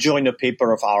you join a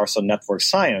paper of ours on network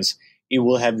science, it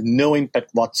will have no impact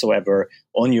whatsoever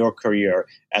on your career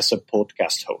as a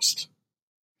podcast host.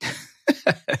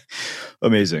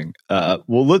 Amazing.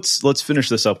 Well, let's finish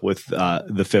this up with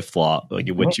the fifth law,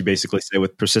 which you basically say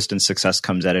with persistent success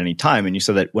comes at any time. And you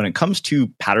said that when it comes to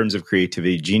patterns of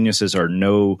creativity, geniuses are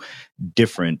no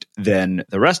different than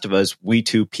the rest of us. We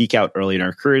too peak out early in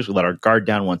our careers. We let our guard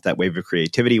down once that wave of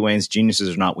creativity wanes.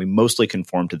 Geniuses or not, we mostly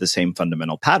conform to the same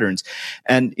fundamental patterns.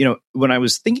 And, when I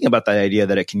was thinking about that idea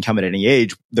that it can come at any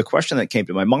age, the question that came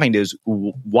to my mind is,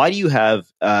 why do you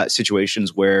have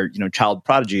situations where, child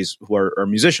prodigies who are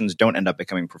musicians don't end up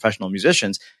becoming professional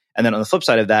musicians? And then on the flip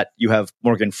side of that, you have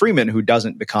Morgan Freeman, who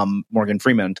doesn't become Morgan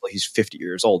Freeman until he's 50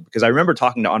 years old. Because I remember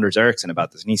talking to Anders Ericsson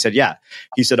about this, and he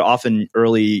said, often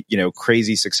early,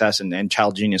 crazy success and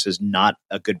child genius is not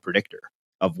a good predictor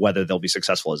of whether they'll be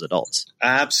successful as adults.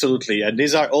 Absolutely. And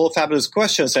these are all fabulous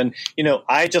questions. And,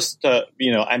 I'm just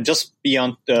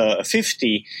beyond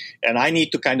 50, and I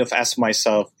need to kind of ask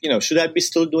myself, should I be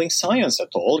still doing science at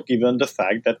all, given the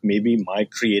fact that maybe my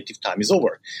creative time is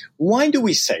over? Why do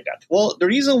we say that? Well, the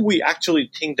reason we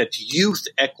actually think that youth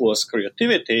equals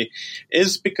creativity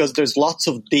is because there's lots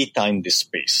of data in this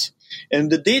space.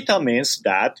 And the data means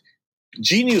that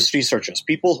genius researchers,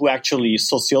 people who actually,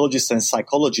 sociologists and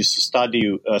psychologists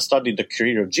who study the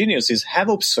career of geniuses, have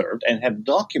observed and have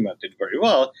documented very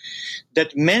well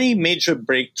that many major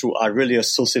breakthroughs are really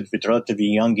associated with relatively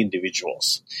young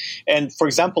individuals. And for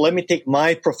example, let me take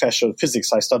my profession,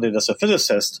 physics. I studied as a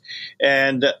physicist,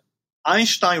 and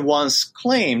Einstein once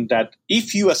claimed that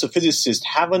if you as a physicist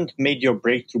haven't made your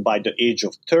breakthrough by the age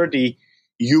of 30,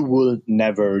 you will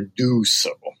never do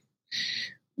so.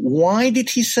 Why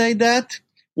did he say that?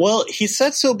 Well, he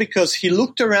said so because he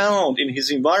looked around in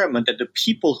his environment at the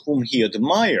people whom he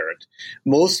admired,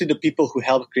 mostly the people who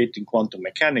helped creating quantum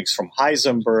mechanics, from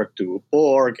Heisenberg to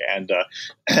Borg and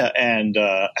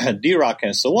Dirac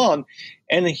and so on.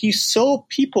 And he saw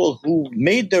people who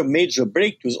made their major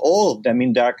breakthroughs, all of them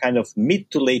in their kind of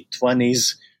mid to late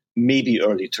 20s, maybe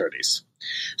early 30s.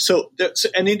 So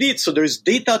there's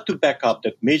data to back up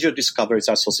that major discoveries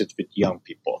are associated with young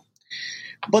people.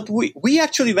 But we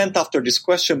actually went after this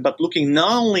question, but looking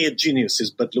not only at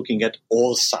geniuses, but looking at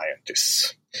all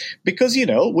scientists. Because,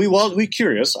 we're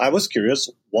curious. I was curious,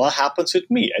 what happens with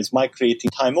me? Is my creating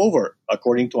time over?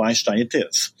 According to Einstein, it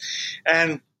is.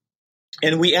 And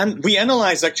we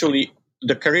analyzed actually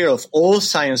the career of all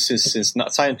scientists since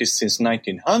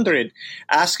 1900,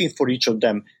 asking for each of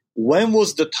them, when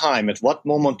was the time, at what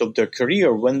moment of their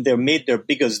career, when they made their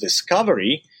biggest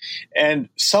discovery? And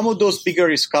some of those bigger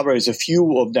discoveries, a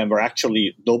few of them were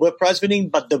actually Nobel Prize winning,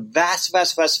 but the vast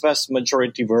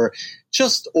majority were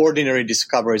just ordinary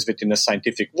discoveries within the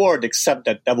scientific world, except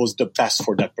that was the best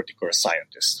for that particular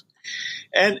scientist.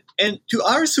 And to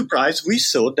our surprise, we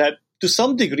saw that to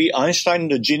some degree, Einstein in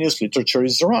the genius literature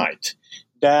is right,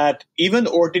 that even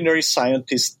ordinary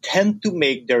scientists tend to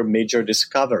make their major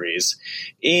discoveries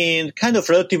in kind of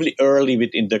relatively early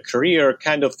within the career,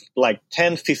 kind of like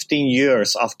 10, 15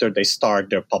 years after they start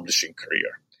their publishing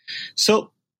career.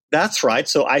 So that's right.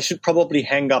 So I should probably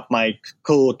hang up my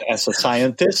coat as a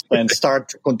scientist and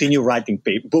continue writing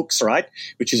books, right?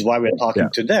 Which is why we're talking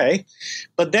today.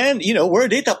 But then, we're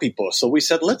data people. So we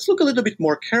said, let's look a little bit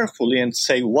more carefully and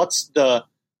say, what's the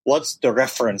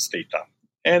reference data?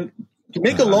 And to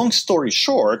make a long story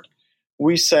short,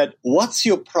 we said, what's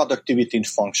your productivity in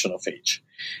function of age?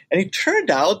 And it turned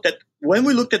out that when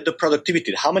we looked at the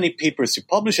productivity, how many papers you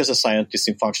publish as a scientist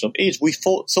in function of age, we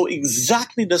saw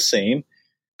exactly the same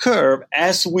curve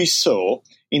as we saw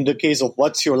in the case of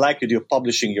what's your likelihood of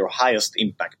publishing your highest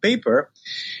impact paper.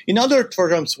 In other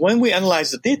terms, when we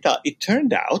analyzed the data, it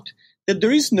turned out that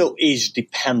there is no age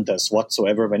dependence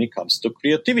whatsoever when it comes to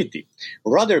creativity.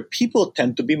 Rather, people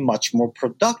tend to be much more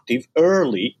productive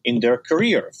early in their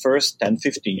career. First 10,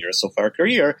 15 years of our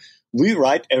career, we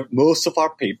write most of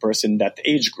our papers in that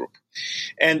age group.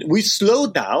 And we slow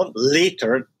down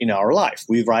later in our life.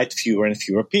 We write fewer and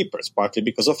fewer papers, partly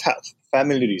because of health,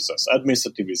 family reasons,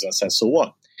 administrative reasons, and so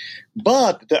on.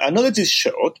 But the analysis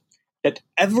showed that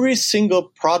every single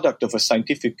product of a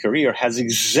scientific career has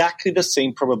exactly the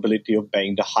same probability of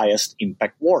being the highest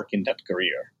impact work in that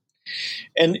career.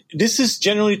 And this is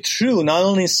generally true not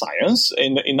only in science,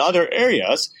 in other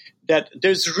areas, that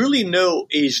there's really no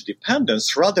age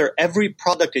dependence. Rather, every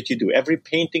product that you do, every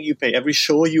painting you paint, every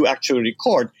show you actually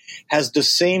record has the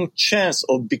same chance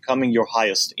of becoming your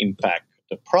highest impact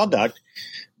product.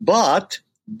 But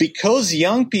because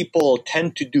young people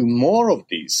tend to do more of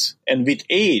these, and with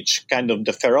age, kind of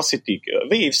the ferocity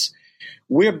waves,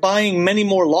 we're buying many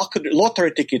more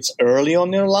lottery tickets early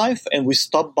on in our life, and we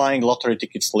stop buying lottery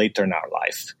tickets later in our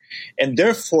life. And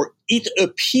therefore, it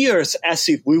appears as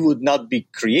if we would not be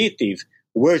creative.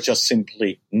 We're just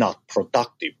simply not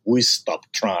productive. We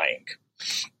stop trying.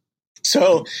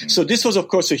 So this was, of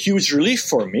course, a huge relief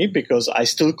for me because I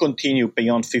still continue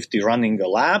beyond 50 running a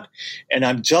lab, and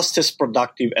I'm just as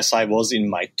productive as I was in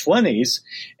my 20s.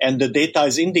 And the data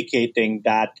is indicating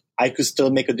that I could still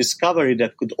make a discovery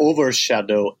that could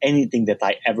overshadow anything that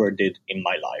I ever did in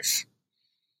my life.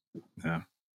 Yeah.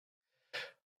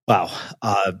 Wow.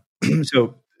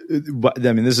 So,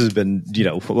 I mean, this has been,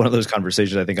 one of those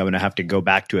conversations I think I'm going to have to go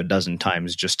back to a dozen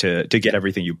times just to get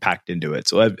everything you packed into it.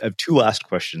 So I have two last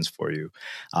questions for you.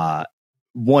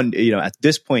 One, at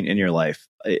this point in your life,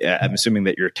 I'm assuming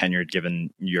that you're tenured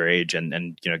given your age and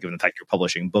given the fact you're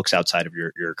publishing books outside of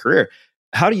your career.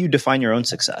 How do you define your own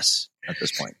success at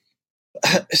this point?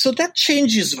 So that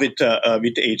changes with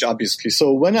age, obviously.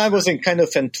 So when I was in kind of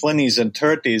in 20s and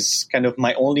 30s, kind of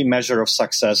my only measure of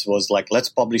success was like, let's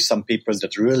publish some papers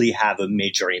that really have a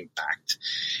major impact.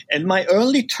 In my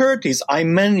early 30s, I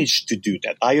managed to do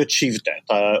that. I achieved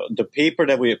that. The paper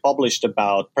that we published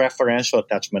about preferential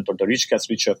attachment or the rich gets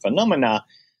richer phenomena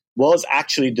was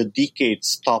actually the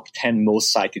decade's top 10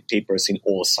 most cited papers in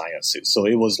all sciences. So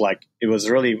it was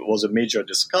a major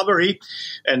discovery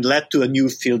and led to a new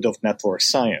field of network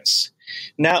science.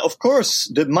 Now, of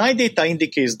course, my data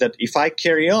indicates that if I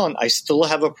carry on, I still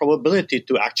have a probability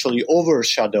to actually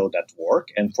overshadow that work.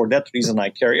 And for that reason, I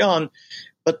carry on.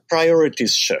 But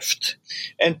priorities shift.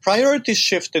 And priorities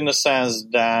shift in the sense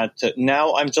that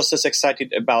now I'm just as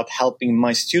excited about helping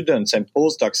my students and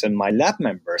postdocs and my lab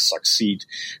members succeed.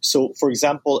 So, for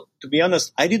example, to be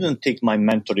honest, I didn't take my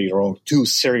mentoring role too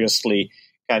seriously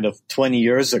kind of 20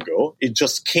 years ago. It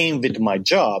just came with my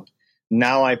job.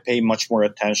 Now I pay much more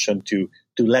attention to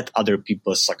let other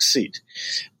people succeed.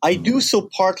 I do so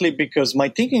partly because my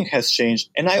thinking has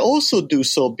changed. And I also do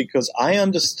so because I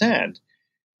understand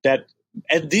that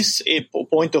at this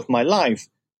point of my life,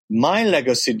 my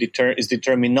legacy is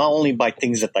determined not only by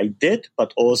things that I did,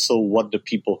 but also what the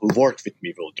people who worked with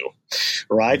me will do,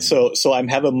 right? Mm-hmm. So I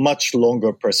have a much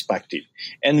longer perspective.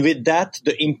 And with that,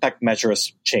 the impact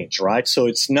measures change, right? So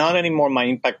it's not anymore my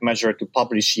impact measure to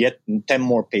publish yet 10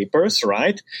 more papers,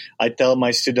 right? I tell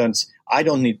my students, I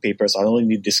don't need papers. I only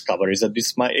need discoveries at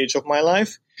this age of my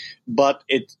life. But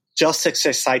it's just as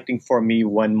exciting for me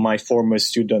when my former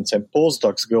students and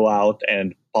postdocs go out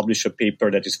and publish a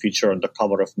paper that is featured on the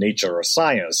cover of Nature or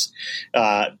Science,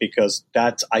 because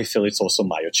that, I feel, it's also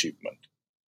my achievement.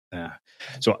 Yeah.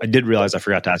 So I did realize I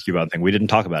forgot to ask you about a thing. We didn't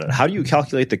talk about it. How do you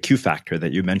calculate the Q factor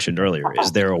that you mentioned earlier?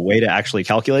 Is there a way to actually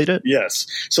calculate it? Yes.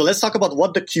 So let's talk about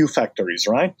what the Q factor is,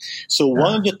 right? So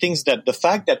one of the things that the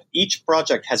fact that each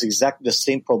project has exactly the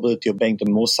same probability of being the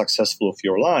most successful of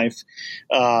your life,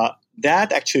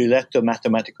 that actually led to a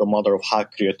mathematical model of how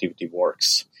creativity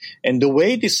works. And the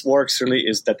way this works really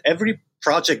is that every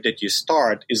project that you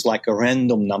start is like a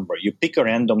random number. You pick a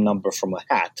random number from a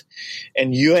hat,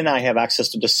 and you and I have access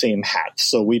to the same hat.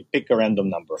 So we pick a random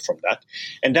number from that.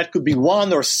 And that could be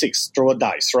 1 or 6. Throw a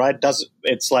dice, right?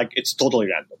 It's totally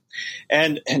random.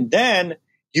 And then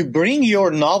you bring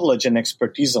your knowledge and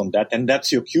expertise on that, and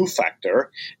that's your Q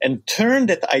factor, and turn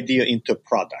that idea into a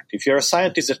product. If you're a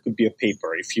scientist, that could be a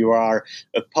paper. If you are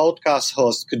a podcast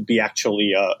host, could be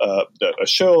actually a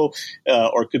show,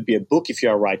 or it could be a book if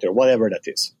you're a writer, whatever that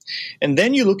is. And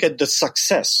then you look at the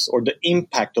success or the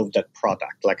impact of that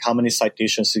product, like how many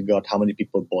citations you got, how many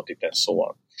people bought it, and so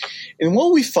on. And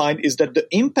what we find is that the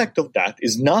impact of that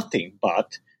is nothing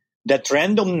but that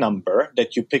random number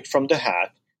that you picked from the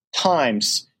hat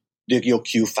times your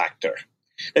Q factor.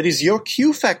 That is, your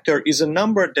Q factor is a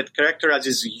number that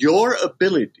characterizes your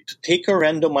ability to take a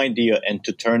random idea and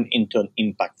to turn into an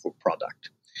impactful product.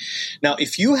 Now,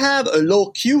 if you have a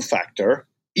low Q factor,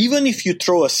 even if you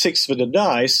throw a 6 with a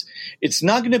dice, it's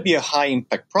not going to be a high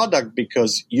impact product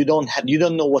because you don't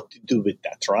know what to do with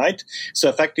that, right? So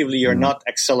effectively, you're not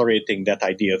accelerating that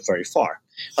idea very far.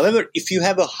 However, if you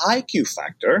have a high Q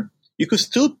factor, you could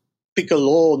still pick a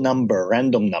low number,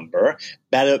 random number,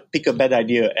 pick a bad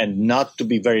idea and not to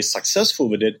be very successful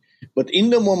with it. But in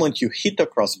the moment you hit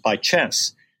across by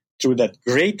chance through that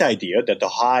great idea, that the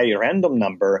high random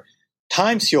number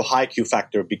times your high Q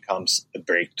factor becomes a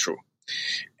breakthrough.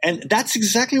 And that's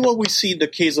exactly what we see in the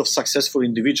case of successful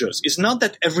individuals. It's not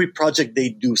that every project they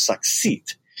do succeed,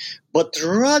 but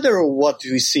rather what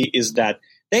we see is that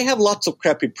they have lots of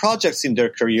crappy projects in their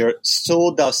career,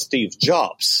 so does Steve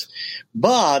Jobs.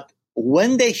 But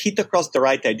when they hit across the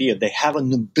right idea, they have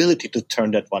an ability to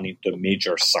turn that one into a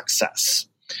major success.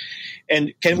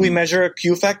 And can we measure a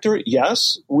Q factor?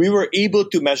 Yes. We were able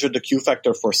to measure the Q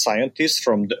factor for scientists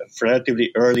from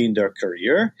relatively early in their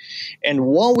career. And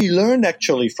what we learned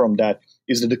actually from that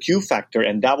is that the Q factor,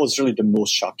 and that was really the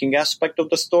most shocking aspect of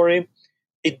the story,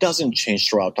 it doesn't change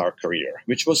throughout our career,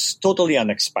 which was totally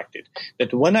unexpected.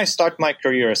 That when I start my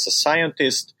career as a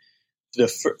scientist, the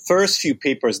first few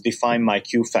papers define my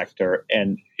Q factor,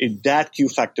 and that Q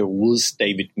factor will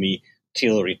stay with me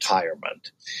till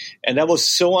retirement. And that was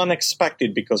so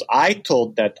unexpected because I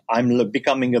thought that I'm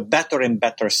becoming a better and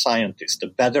better scientist, a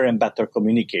better and better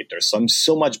communicator. So I'm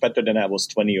so much better than I was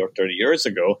 20 or 30 years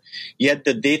ago. Yet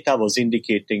the data was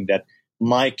indicating that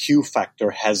my Q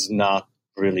factor has not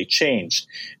really changed.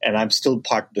 And I'm still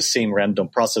part of the same random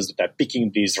process that I'm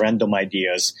picking these random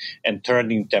ideas and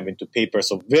turning them into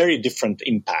papers of very different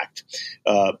impact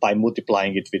by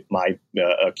multiplying it with my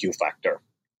Q factor.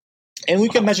 And we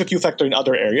can measure Q factor in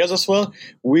other areas as well.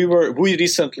 We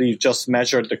recently just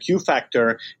measured the Q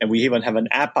factor, and we even have an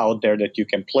app out there that you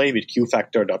can play with,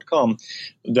 qfactor.com,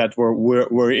 that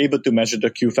we're able to measure the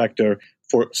Q factor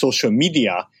for social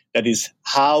media. That is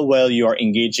how well you are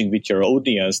engaging with your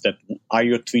audience, that are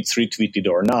your tweets retweeted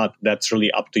or not. That's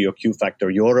really up to your Q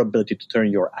factor, your ability to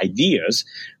turn your ideas,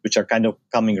 which are kind of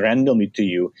coming randomly to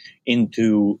you,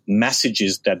 into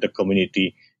messages that the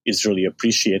community is really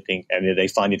appreciating and they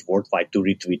find it worthwhile to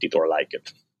retweet it or like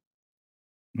it.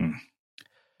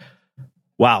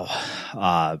 Wow.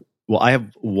 Well, I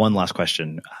have one last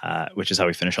question, which is how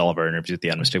we finish all of our interviews at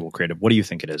the Unmistakable Creative. What do you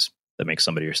think it is that makes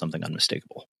somebody or something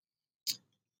unmistakable?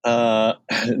 The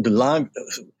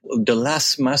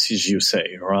last message you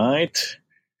say, right?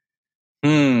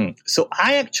 So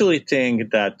I actually think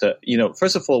that,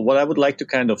 first of all, what I would like to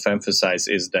kind of emphasize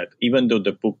is that even though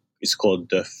the book is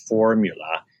called The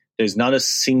Formula, there's not a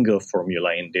single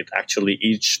formula in it. Actually,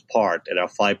 each part, there are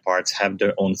 5 parts, have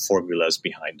their own formulas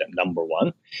behind them, number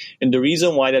one. And the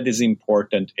reason why that is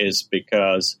important is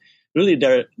because really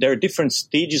there are different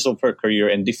stages of her career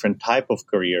and different type of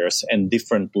careers, and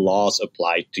different laws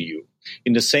apply to you.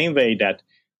 In the same way that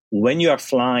when you are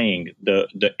flying,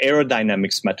 the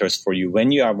aerodynamics matters for you.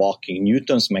 When you are walking,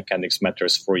 Newton's mechanics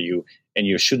matters for you, and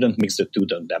you shouldn't mix the two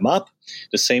of them up.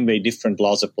 The same way different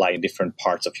laws apply in different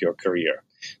parts of your career,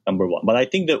 number one. But I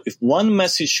think that if one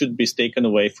message should be taken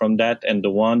away from that, and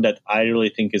the one that I really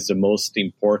think is the most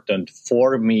important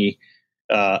for me,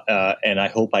 and I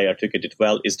hope I articulate it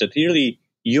well, is that really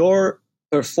your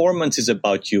performance is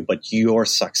about you, but your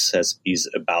success is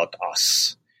about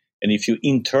us. And if you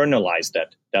internalize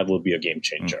that, that will be a game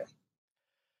changer.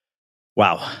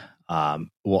 Wow.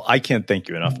 Well, I can't thank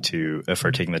you enough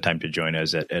for taking the time to join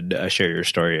us and share your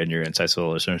story and your insights with the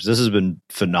listeners. This has been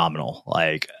phenomenal.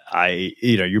 Like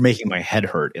you're making my head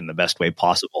hurt in the best way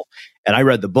possible. And I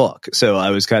read the book, so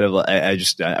I was kind of,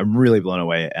 I'm really blown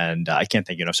away, and I can't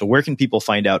thank you enough. So where can people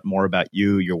find out more about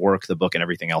you, your work, the book, and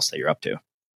everything else that you're up to?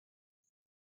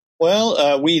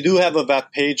 Well, we do have a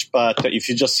web page, but if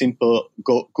you just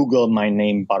Google my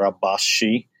name,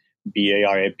 Barabasi,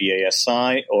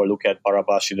 Barabasi, or look at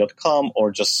barabasi.com,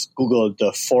 or just Google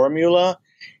the formula,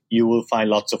 you will find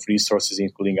lots of resources,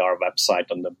 including our website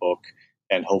on the book.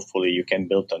 And hopefully you can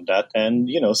build on that and,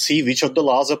 see which of the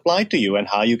laws apply to you and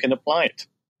how you can apply it.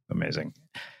 Amazing.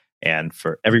 And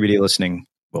for everybody listening,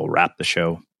 we'll wrap the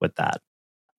show with that.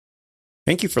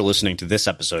 Thank you for listening to this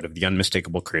episode of the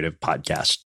Unmistakable Creative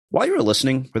Podcast. While you were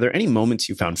listening, were there any moments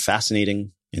you found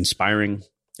fascinating, inspiring,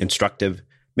 instructive,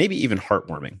 maybe even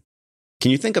heartwarming?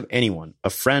 Can you think of anyone, a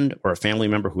friend or a family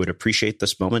member who would appreciate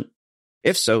this moment?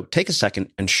 If so, take a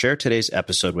second and share today's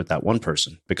episode with that one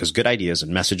person, because good ideas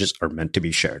and messages are meant to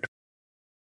be shared.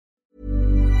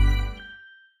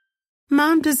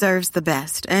 Mom deserves the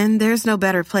best, and there's no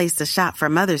better place to shop for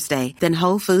Mother's Day than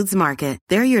Whole Foods Market.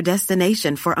 They're your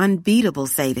destination for unbeatable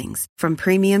savings, from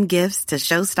premium gifts to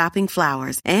show-stopping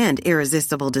flowers and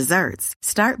irresistible desserts.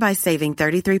 Start by saving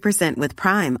 33% with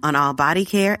Prime on all body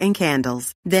care and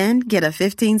candles. Then get a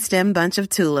 15-stem bunch of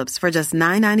tulips for just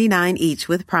 $9.99 each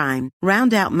with Prime.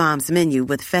 Round out Mom's menu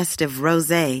with festive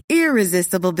rosé,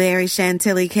 irresistible berry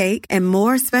chantilly cake, and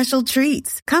more special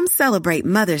treats. Come celebrate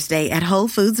Mother's Day at Whole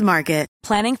Foods Market.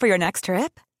 Planning for your next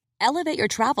trip? Elevate your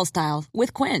travel style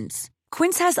with Quince.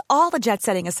 Quince has all the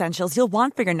jet-setting essentials you'll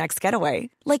want for your next getaway,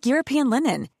 like European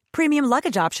linen, premium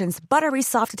luggage options, buttery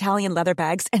soft Italian leather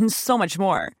bags, and so much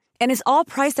more. And is all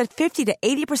priced at 50 to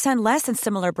 80% less than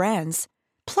similar brands.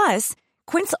 Plus,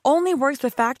 Quince only works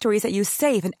with factories that use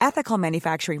safe and ethical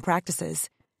manufacturing practices.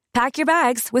 Pack your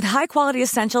bags with high-quality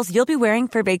essentials you'll be wearing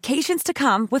for vacations to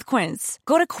come with Quince.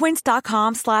 Go to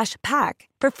quince.com/pack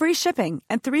for free shipping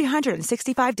and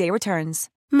 365-day returns.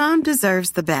 Mom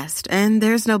deserves the best, and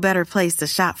there's no better place to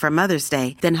shop for Mother's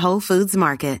Day than Whole Foods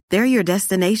Market. They're your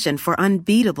destination for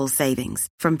unbeatable savings,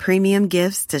 from premium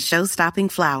gifts to show-stopping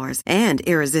flowers and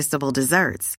irresistible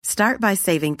desserts. Start by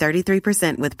saving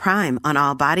 33% with Prime on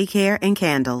all body care and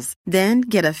candles. Then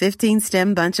get a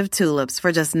 15-stem bunch of tulips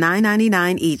for just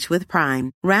 $9.99 each with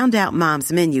Prime. Round out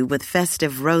Mom's menu with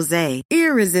festive rosé,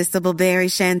 irresistible berry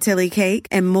chantilly cake,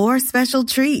 and more special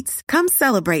treats. Come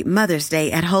celebrate Mother's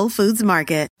Day at Whole Foods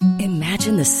Market.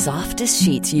 Imagine the softest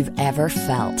sheets you've ever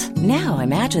felt. Now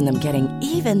imagine them getting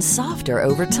even softer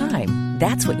over time.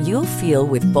 That's what you'll feel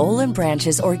with Boll &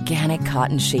 Branch's organic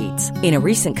cotton sheets. In a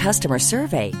recent customer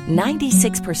survey,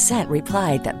 96%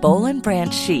 replied that Boll &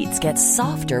 Branch sheets get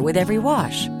softer with every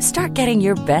wash. Start getting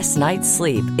your best night's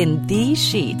sleep in these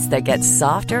sheets that get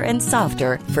softer and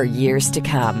softer for years to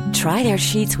come. Try their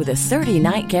sheets with a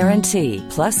 30-night guarantee.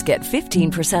 Plus, get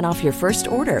 15% off your first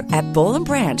order at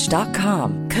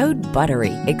bollandbranch.com. Code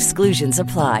BUTTERY. Exclusions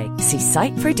apply. See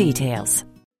site for details.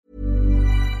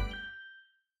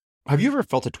 Have you ever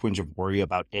felt a twinge of worry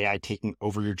about AI taking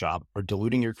over your job or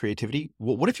diluting your creativity?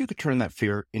 Well, what if you could turn that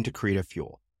fear into creative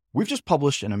fuel? We've just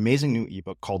published an amazing new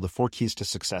ebook called The 4 Keys to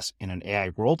Success in an AI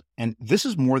World, and this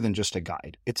is more than just a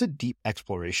guide. It's a deep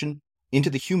exploration into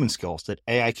the human skills that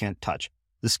AI can't touch,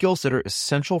 the skills that are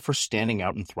essential for standing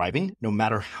out and thriving, no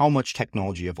matter how much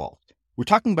technology evolved. We're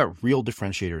talking about real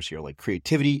differentiators here, like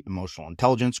creativity, emotional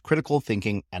intelligence, critical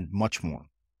thinking, and much more.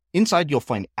 Inside, you'll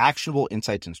find actionable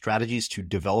insights and strategies to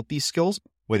develop these skills,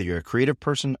 whether you're a creative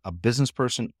person, a business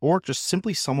person, or just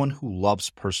simply someone who loves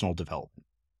personal development.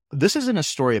 This isn't a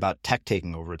story about tech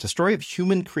taking over. It's a story of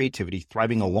human creativity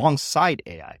thriving alongside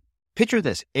AI. Picture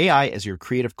this, AI as your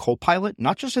creative co-pilot,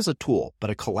 not just as a tool, but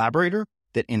a collaborator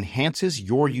that enhances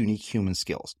your unique human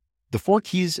skills. The 4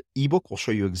 Keys ebook will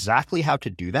show you exactly how to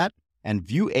do that and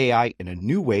view AI in a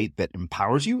new way that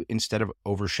empowers you instead of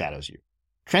overshadows you.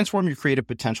 Transform your creative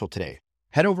potential today.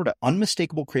 Head over to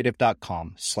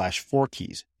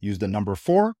unmistakablecreative.com/4keys. Use the number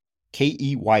 4,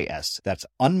 KEYS. That's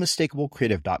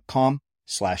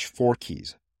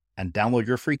unmistakablecreative.com/4keys and download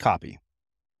your free copy.